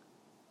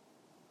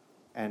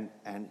 and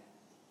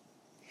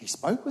he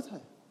spoke with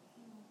her.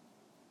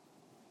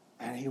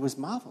 And he was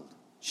marveled.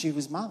 She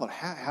was marveled.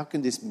 How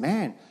can this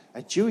man,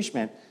 a Jewish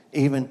man,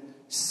 even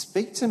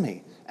speak to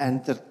me?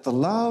 And the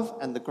love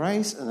and the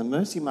grace and the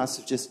mercy must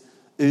have just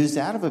oozed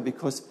out of her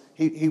because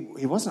he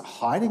wasn't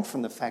hiding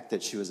from the fact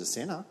that she was a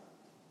sinner.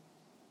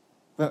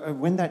 But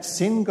when that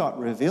sin got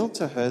revealed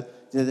to her,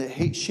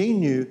 she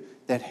knew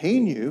that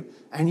he knew,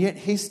 and yet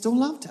he still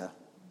loved her.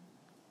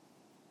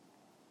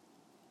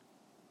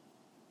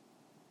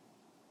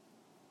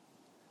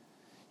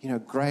 You know,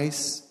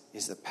 grace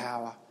is the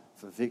power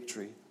for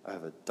victory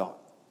over ...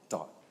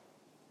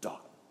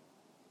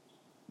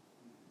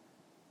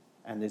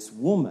 And this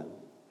woman,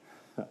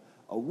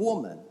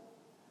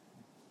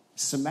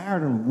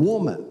 Samaritan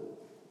woman,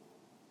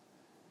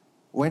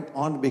 went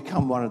on to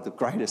become one of the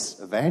greatest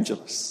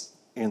evangelists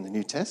in the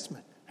New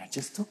Testament. And it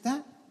just took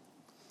that.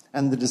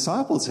 And the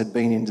disciples had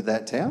been into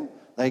that town.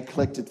 They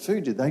collected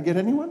food. Did they get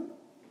anyone?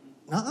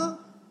 Nuh-uh.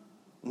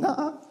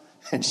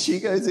 And she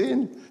goes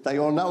in. They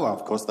all know her.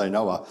 Of course, they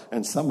know her.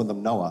 And some of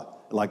them know her,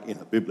 like in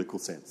a biblical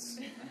sense.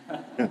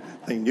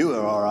 They knew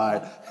her all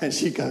right. And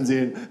she comes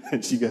in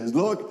and she goes,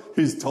 look,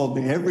 who's told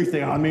me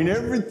everything? I mean,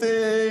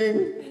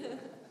 everything.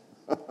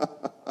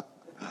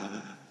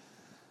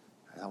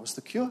 That was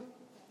the cure.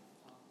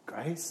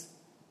 Grace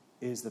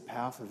is the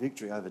power for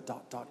victory over ...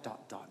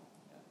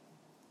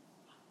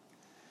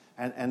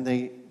 And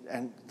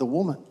the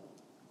woman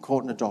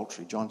caught in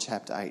adultery, John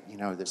chapter 8, you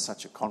know, there's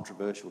such a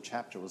controversial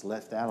chapter, was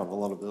left out of a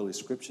lot of early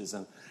scriptures,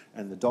 and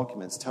the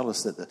documents tell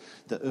us that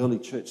the early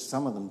church,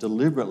 some of them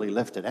deliberately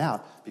left it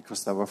out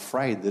because they were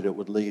afraid that it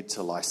would lead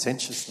to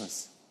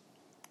licentiousness.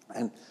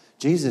 And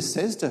Jesus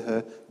says to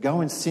her, go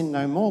and sin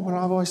no more. But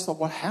I've always thought,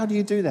 well, how do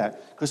you do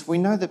that? Because we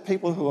know that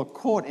people who are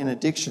caught in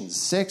addictions,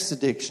 sex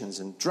addictions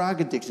and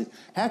drug addictions,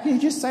 how can you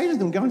just say to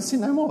them, go and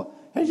sin no more?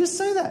 How do you just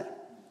say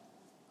that?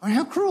 I mean,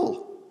 how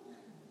cruel.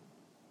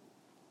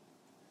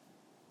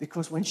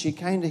 Because when she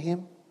came to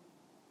him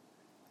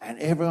and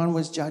everyone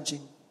was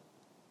judging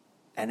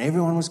and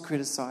everyone was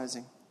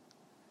criticizing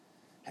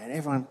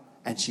and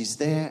she's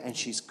there and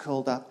she's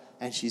curled up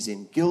and she's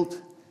in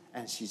guilt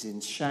and she's in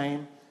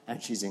shame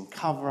and she's in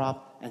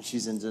cover-up and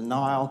she's in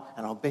denial,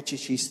 and I'll bet you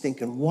she's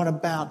thinking, what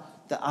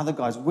about the other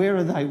guys? Where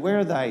are they? Where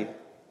are they?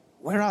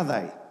 Where are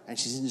they? And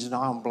she's in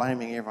denial and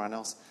blaming everyone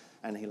else,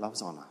 and he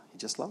loves on her. He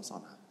just loves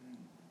on her.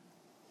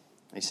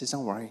 And he says,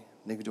 don't worry,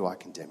 neither do I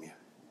condemn you.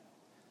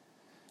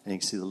 And you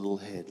can see the little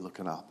head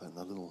looking up and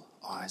the little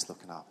eyes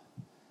looking up.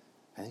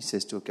 And he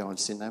says to her, go and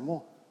sin no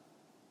more.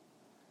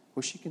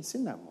 Well, she can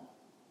sin no more.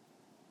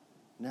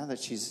 Now that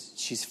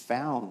she's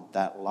found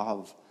that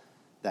love,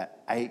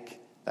 that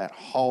ache, that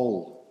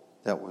hole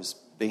that was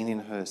been in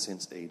her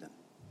since Eden.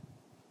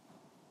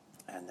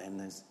 And then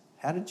there's,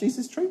 how did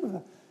Jesus treat with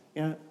her?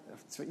 You know,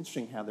 it's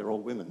interesting how they're all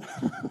women.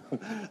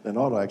 They're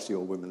not actually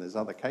all women. There's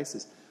other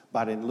cases.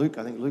 But in Luke,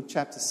 I think Luke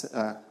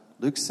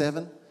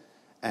 7,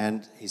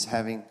 and he's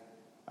having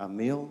a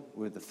meal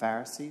with the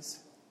Pharisees,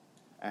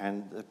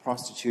 and the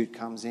prostitute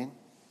comes in,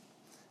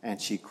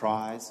 and she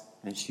cries,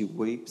 and she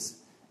weeps,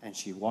 and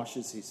she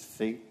washes his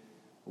feet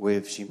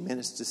she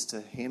ministers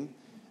to him,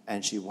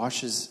 and she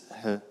washes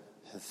her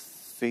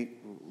feet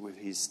with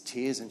his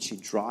tears, and she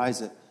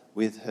dries it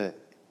with her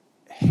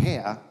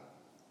hair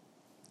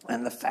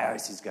And the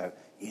Pharisees go,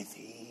 if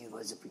he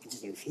was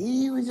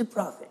a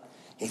prophet,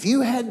 if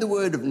you had the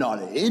word of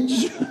knowledge,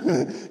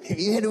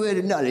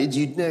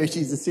 you'd know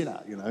she's a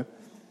sinner, you know.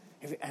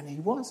 And he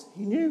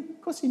knew,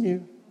 of course he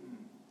knew.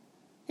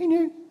 He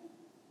knew.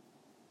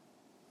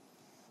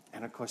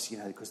 And of course,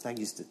 because they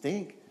used to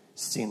think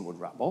sin would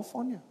rub off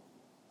on you.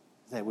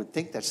 They would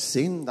think that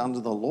sin under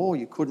the law,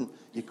 you couldn't,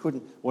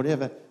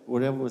 whatever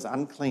was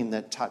unclean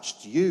that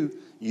touched you,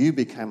 you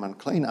became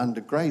unclean. Under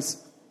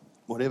grace,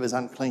 whatever's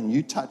unclean,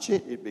 you touch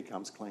it, it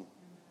becomes clean.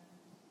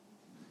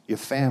 Your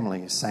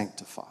family is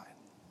sanctified.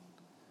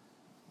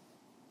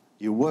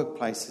 Your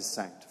workplace is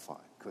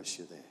sanctified because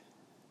you're there.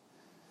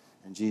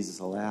 And Jesus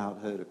allowed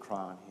her to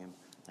cry on him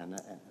and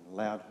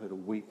allowed her to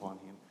weep on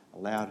him,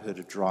 allowed her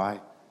to dry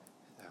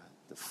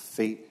the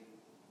feet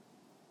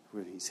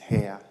with his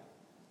hair,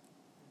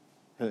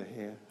 her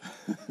hair.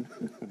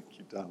 Thank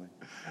you, darling.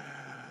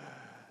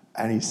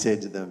 And he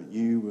said to them,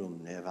 you will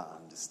never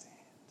understand.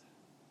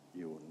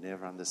 You will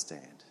never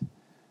understand.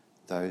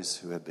 Those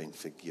who have been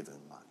forgiven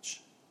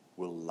much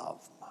will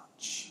love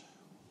much.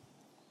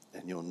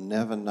 And you'll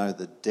never know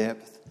the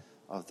depth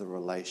of the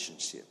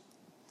relationship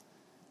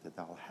that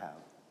they'll have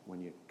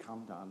when you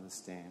come to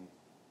understand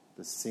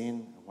the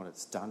sin and what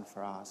it's done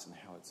for us and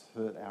how it's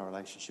hurt our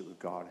relationship with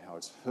God and how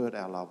it's hurt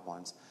our loved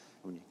ones.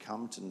 When you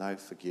come to know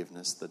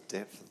forgiveness, the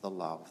depth of the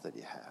love that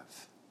you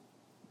have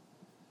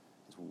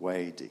is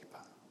way deeper.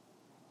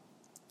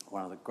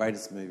 One of the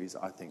greatest movies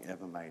I think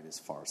ever made is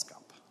Forrest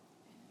Gump.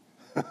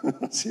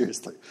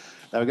 Seriously.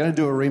 They were going to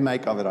do a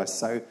remake of it. I'm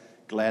so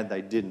glad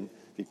they didn't,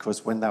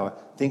 because when they were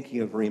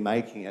thinking of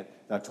remaking it,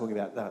 they were talking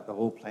about the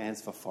whole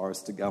plans for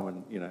Forrest to go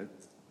and,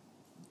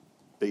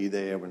 be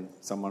there when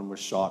someone was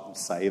shot and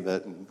save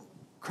it and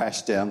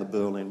crash down the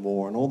Berlin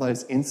Wall and all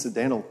those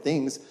incidental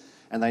things.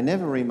 And they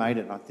never remade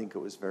it, and I think it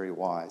was very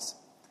wise.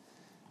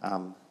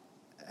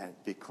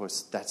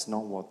 Because that's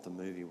not what the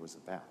movie was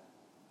about.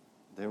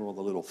 They're all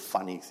the little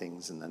funny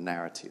things in the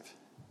narrative.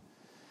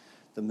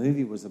 The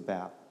movie was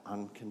about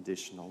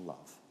unconditional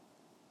love.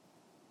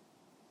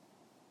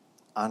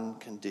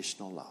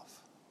 Unconditional love.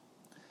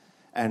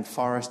 And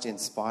Forrest, in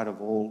spite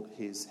of all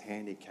his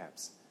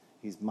handicaps,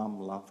 his mum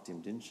loved him,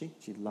 didn't she?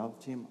 She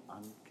loved him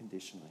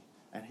unconditionally.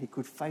 And he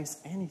could face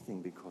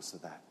anything because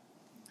of that.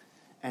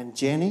 And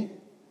Jenny,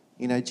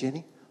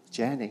 Jenny?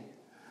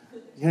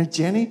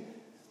 Jenny,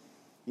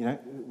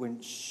 when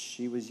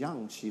she was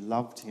young, she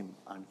loved him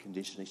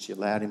unconditionally. She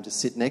allowed him to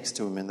sit next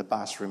to him in the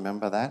bus,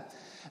 remember that?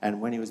 And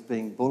when he was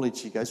being bullied,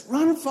 she goes,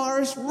 run,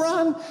 Forrest,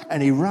 run!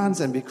 And he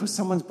runs, and because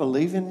someone's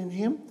believing in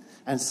him,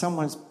 and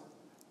someone's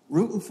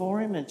rooting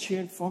for him and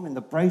cheering for him, and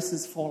the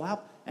braces fall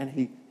up, and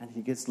he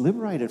gets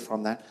liberated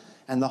from that.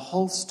 And the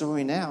whole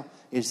story now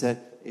is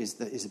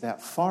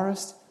about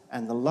Forrest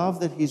and the love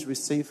that he's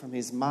received from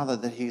his mother,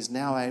 that he's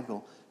now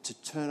able to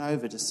turn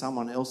over to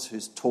someone else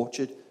who's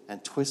tortured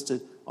and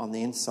twisted on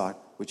the inside,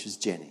 which is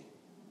Jenny.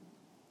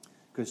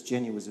 Because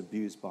Jenny was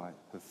abused by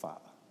her father.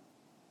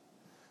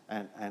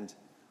 And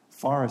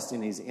Forrest,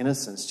 in his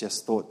innocence,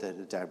 just thought that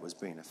her dad was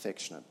being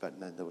affectionate, but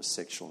no, there was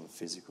sexual and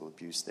physical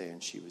abuse there,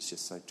 and she was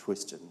just so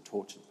twisted and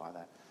tortured by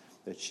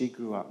that she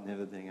grew up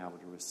never being able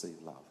to receive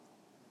love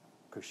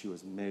because she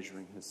was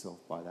measuring herself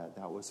by that.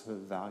 That was her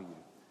value.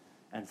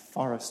 And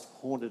Forrest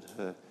haunted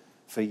her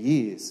for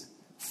years,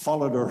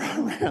 followed her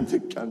around the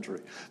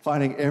country,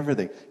 finding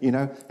everything,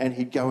 and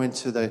he'd go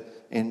into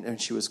and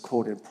she was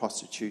caught in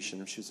prostitution,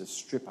 and she was a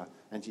stripper,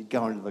 and he'd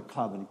go into the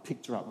club and he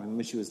picked her up.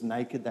 Remember, she was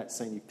naked, that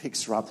scene, he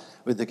picks her up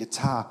with the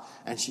guitar,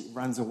 and she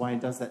runs away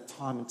and does that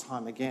time and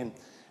time again.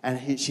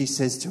 And she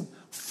says to him,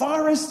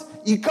 Forrest,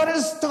 you got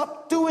to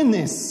stop doing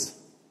this.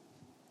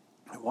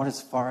 And what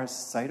does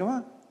Forrest say to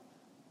her?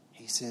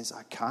 He says,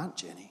 I can't,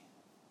 Jenny.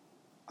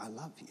 I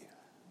love you.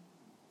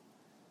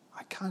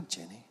 I can't,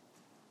 Jenny.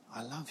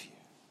 I love you.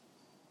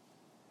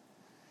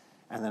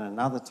 And then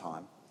another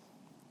time,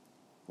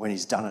 when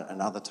he's done it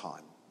another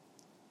time,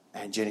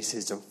 and Jenny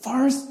says to him,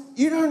 Forrest,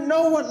 you don't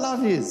know what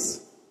love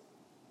is.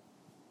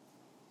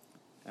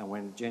 And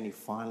when Jenny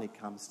finally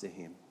comes to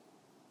him,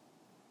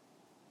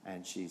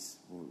 and she's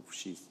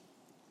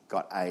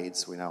got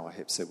AIDS, we know,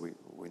 Hep said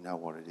we know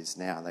what it is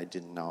now. They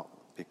didn't know it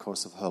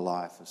because of her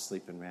life of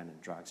sleeping around in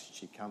drugs.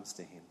 She comes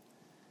to him,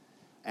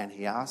 and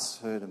he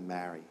asks her to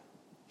marry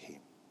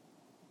him.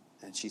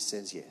 And she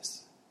says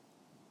yes.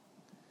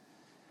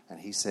 And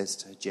he says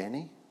to her,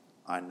 Jenny,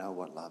 I know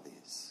what love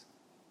is.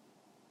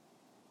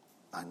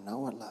 I know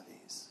what love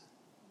is.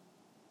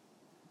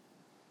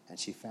 And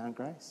she found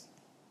grace.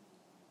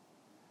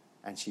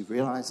 And she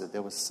realized that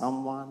there was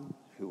someone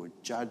who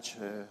would judge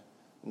her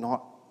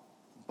not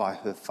by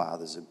her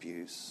father's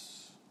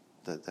abuse,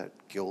 that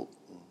guilt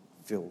and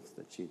filth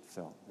that she'd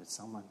felt, that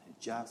someone who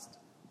just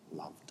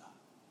loved her.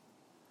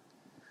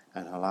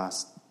 And her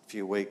last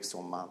few weeks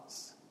or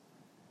months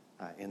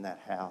in that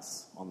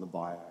house on the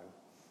bio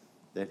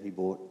that he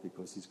bought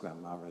because his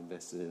grandmother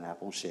invested in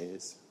Apple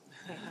shares.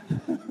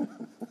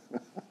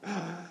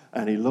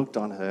 And he looked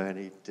on her and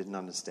he didn't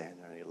understand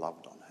her, and he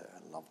loved on her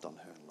and loved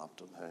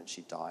loved on her, and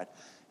she died.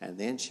 And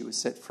then she was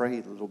set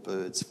free. The little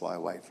birds fly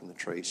away from the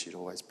tree. She'd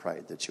always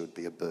prayed that she would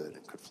be a bird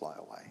and could fly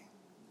away.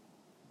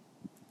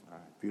 All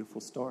right,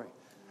 beautiful story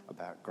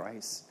about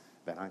grace,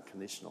 about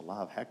unconditional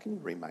love. How can you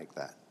remake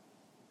that?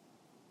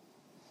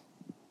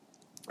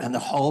 And the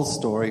whole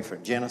story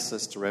from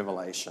Genesis to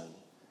Revelation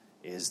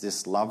is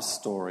this love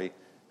story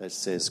that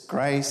says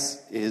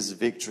grace is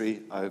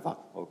victory over,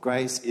 or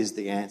grace is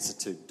the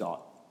answer to ...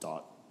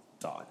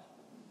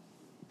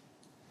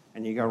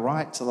 And you go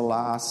right to the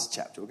last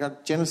chapter. We've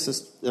got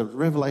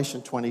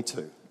Revelation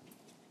 22.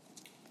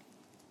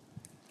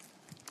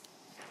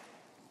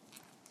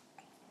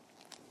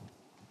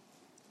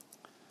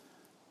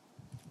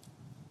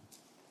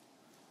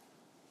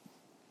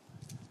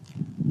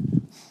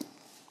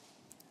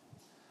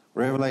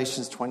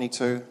 Revelations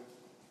 22.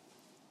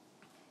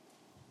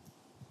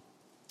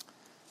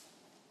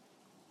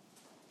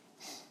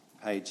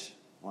 Page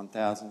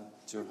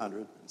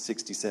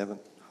 1267.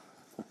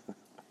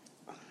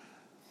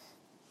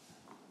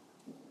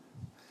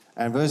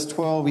 And verse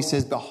 12, he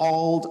says,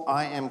 "Behold,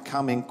 I am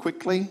coming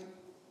quickly.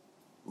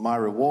 My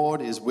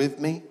reward is with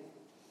me,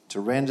 to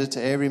render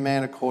to every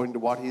man according to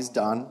what he's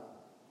done.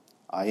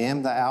 I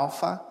am the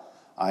Alpha,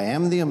 I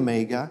am the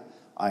Omega,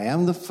 I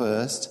am the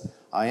first,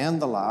 I am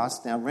the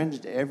last." Now render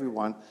to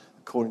everyone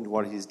according to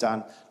what he's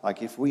done.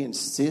 Like if we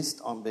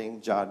insist on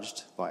being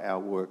judged by our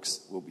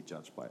works, we'll be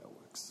judged by our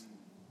works.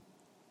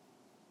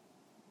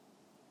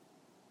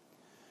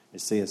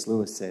 As C.S.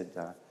 Lewis said,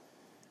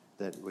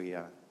 that we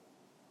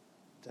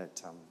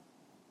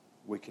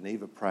can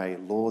either pray,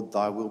 "Lord,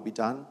 thy will be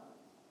done,"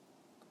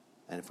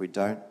 and if we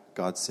don't,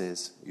 God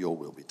says, "Your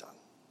will be done."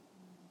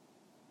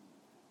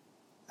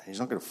 And he's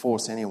not going to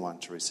force anyone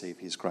to receive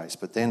his grace.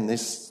 But then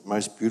this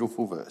most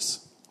beautiful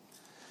verse,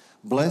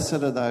 "Blessed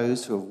are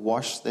those who have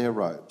washed their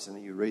robes."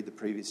 And you read the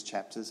previous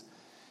chapters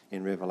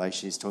in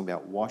Revelation, he's talking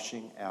about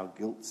washing our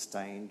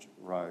guilt-stained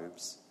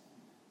robes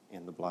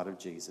in the blood of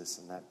Jesus.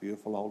 And that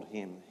beautiful old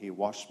hymn, He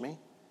washed me,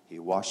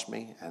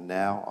 and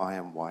now I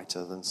am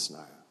whiter than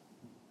snow.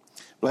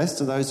 "Blessed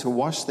are those who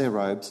wash their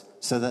robes,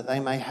 so that they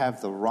may have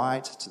the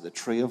right to the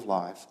tree of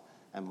life,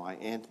 and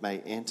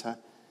may enter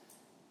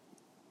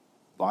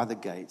by the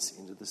gates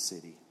into the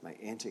city," may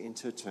enter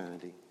into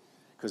eternity.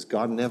 Because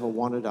God never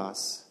wanted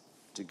us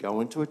to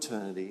go into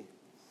eternity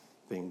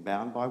being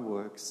bound by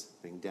works,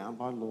 being down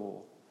by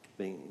law,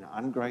 being in an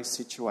ungraced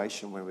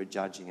situation where we're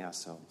judging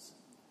ourselves.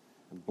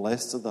 And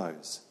blessed are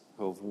those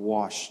who have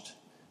washed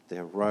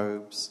their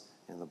robes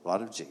in the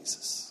blood of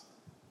Jesus.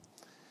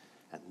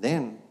 And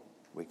then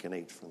we can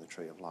eat from the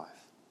tree of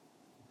life.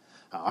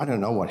 Now, I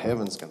don't know what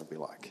heaven's going to be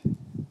like.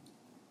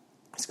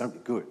 It's going to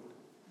be good.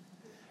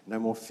 No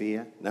more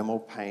fear, no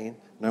more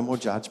pain, no more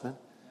judgment,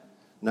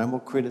 no more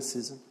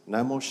criticism,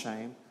 no more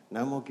shame,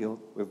 no more guilt.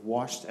 We've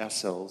washed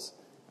ourselves,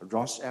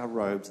 washed our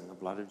robes in the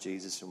blood of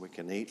Jesus, and we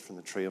can eat from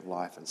the tree of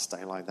life and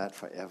stay like that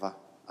forever.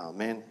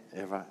 Amen,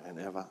 ever and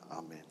ever.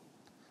 Amen.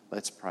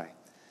 Let's pray.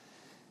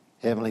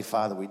 Heavenly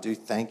Father, we do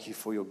thank you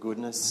for your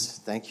goodness.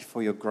 Thank you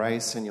for your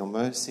grace and your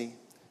mercy.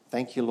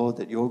 Thank you, Lord,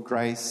 that your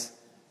grace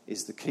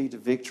is the key to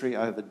victory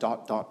over ...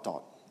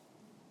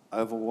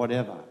 over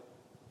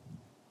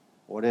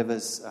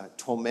whatever's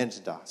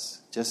tormented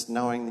us. Just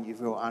knowing that you've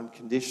your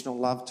unconditional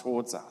love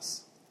towards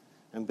us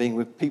and being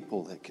with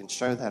people that can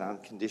show that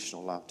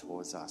unconditional love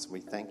towards us. We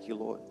thank you,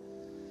 Lord.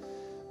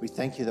 We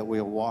thank you that we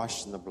are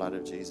washed in the blood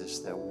of Jesus.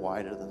 They're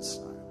whiter than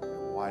snow.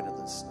 We're whiter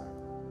than snow.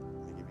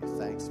 We give you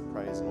thanks,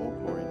 praise, and all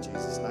glory in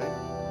Jesus' name.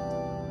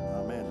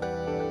 Amen.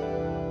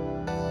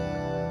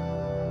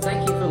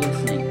 Thank you for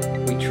listening.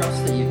 We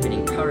trust that you've been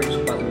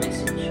encouraged by the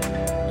message.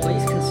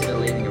 Please consider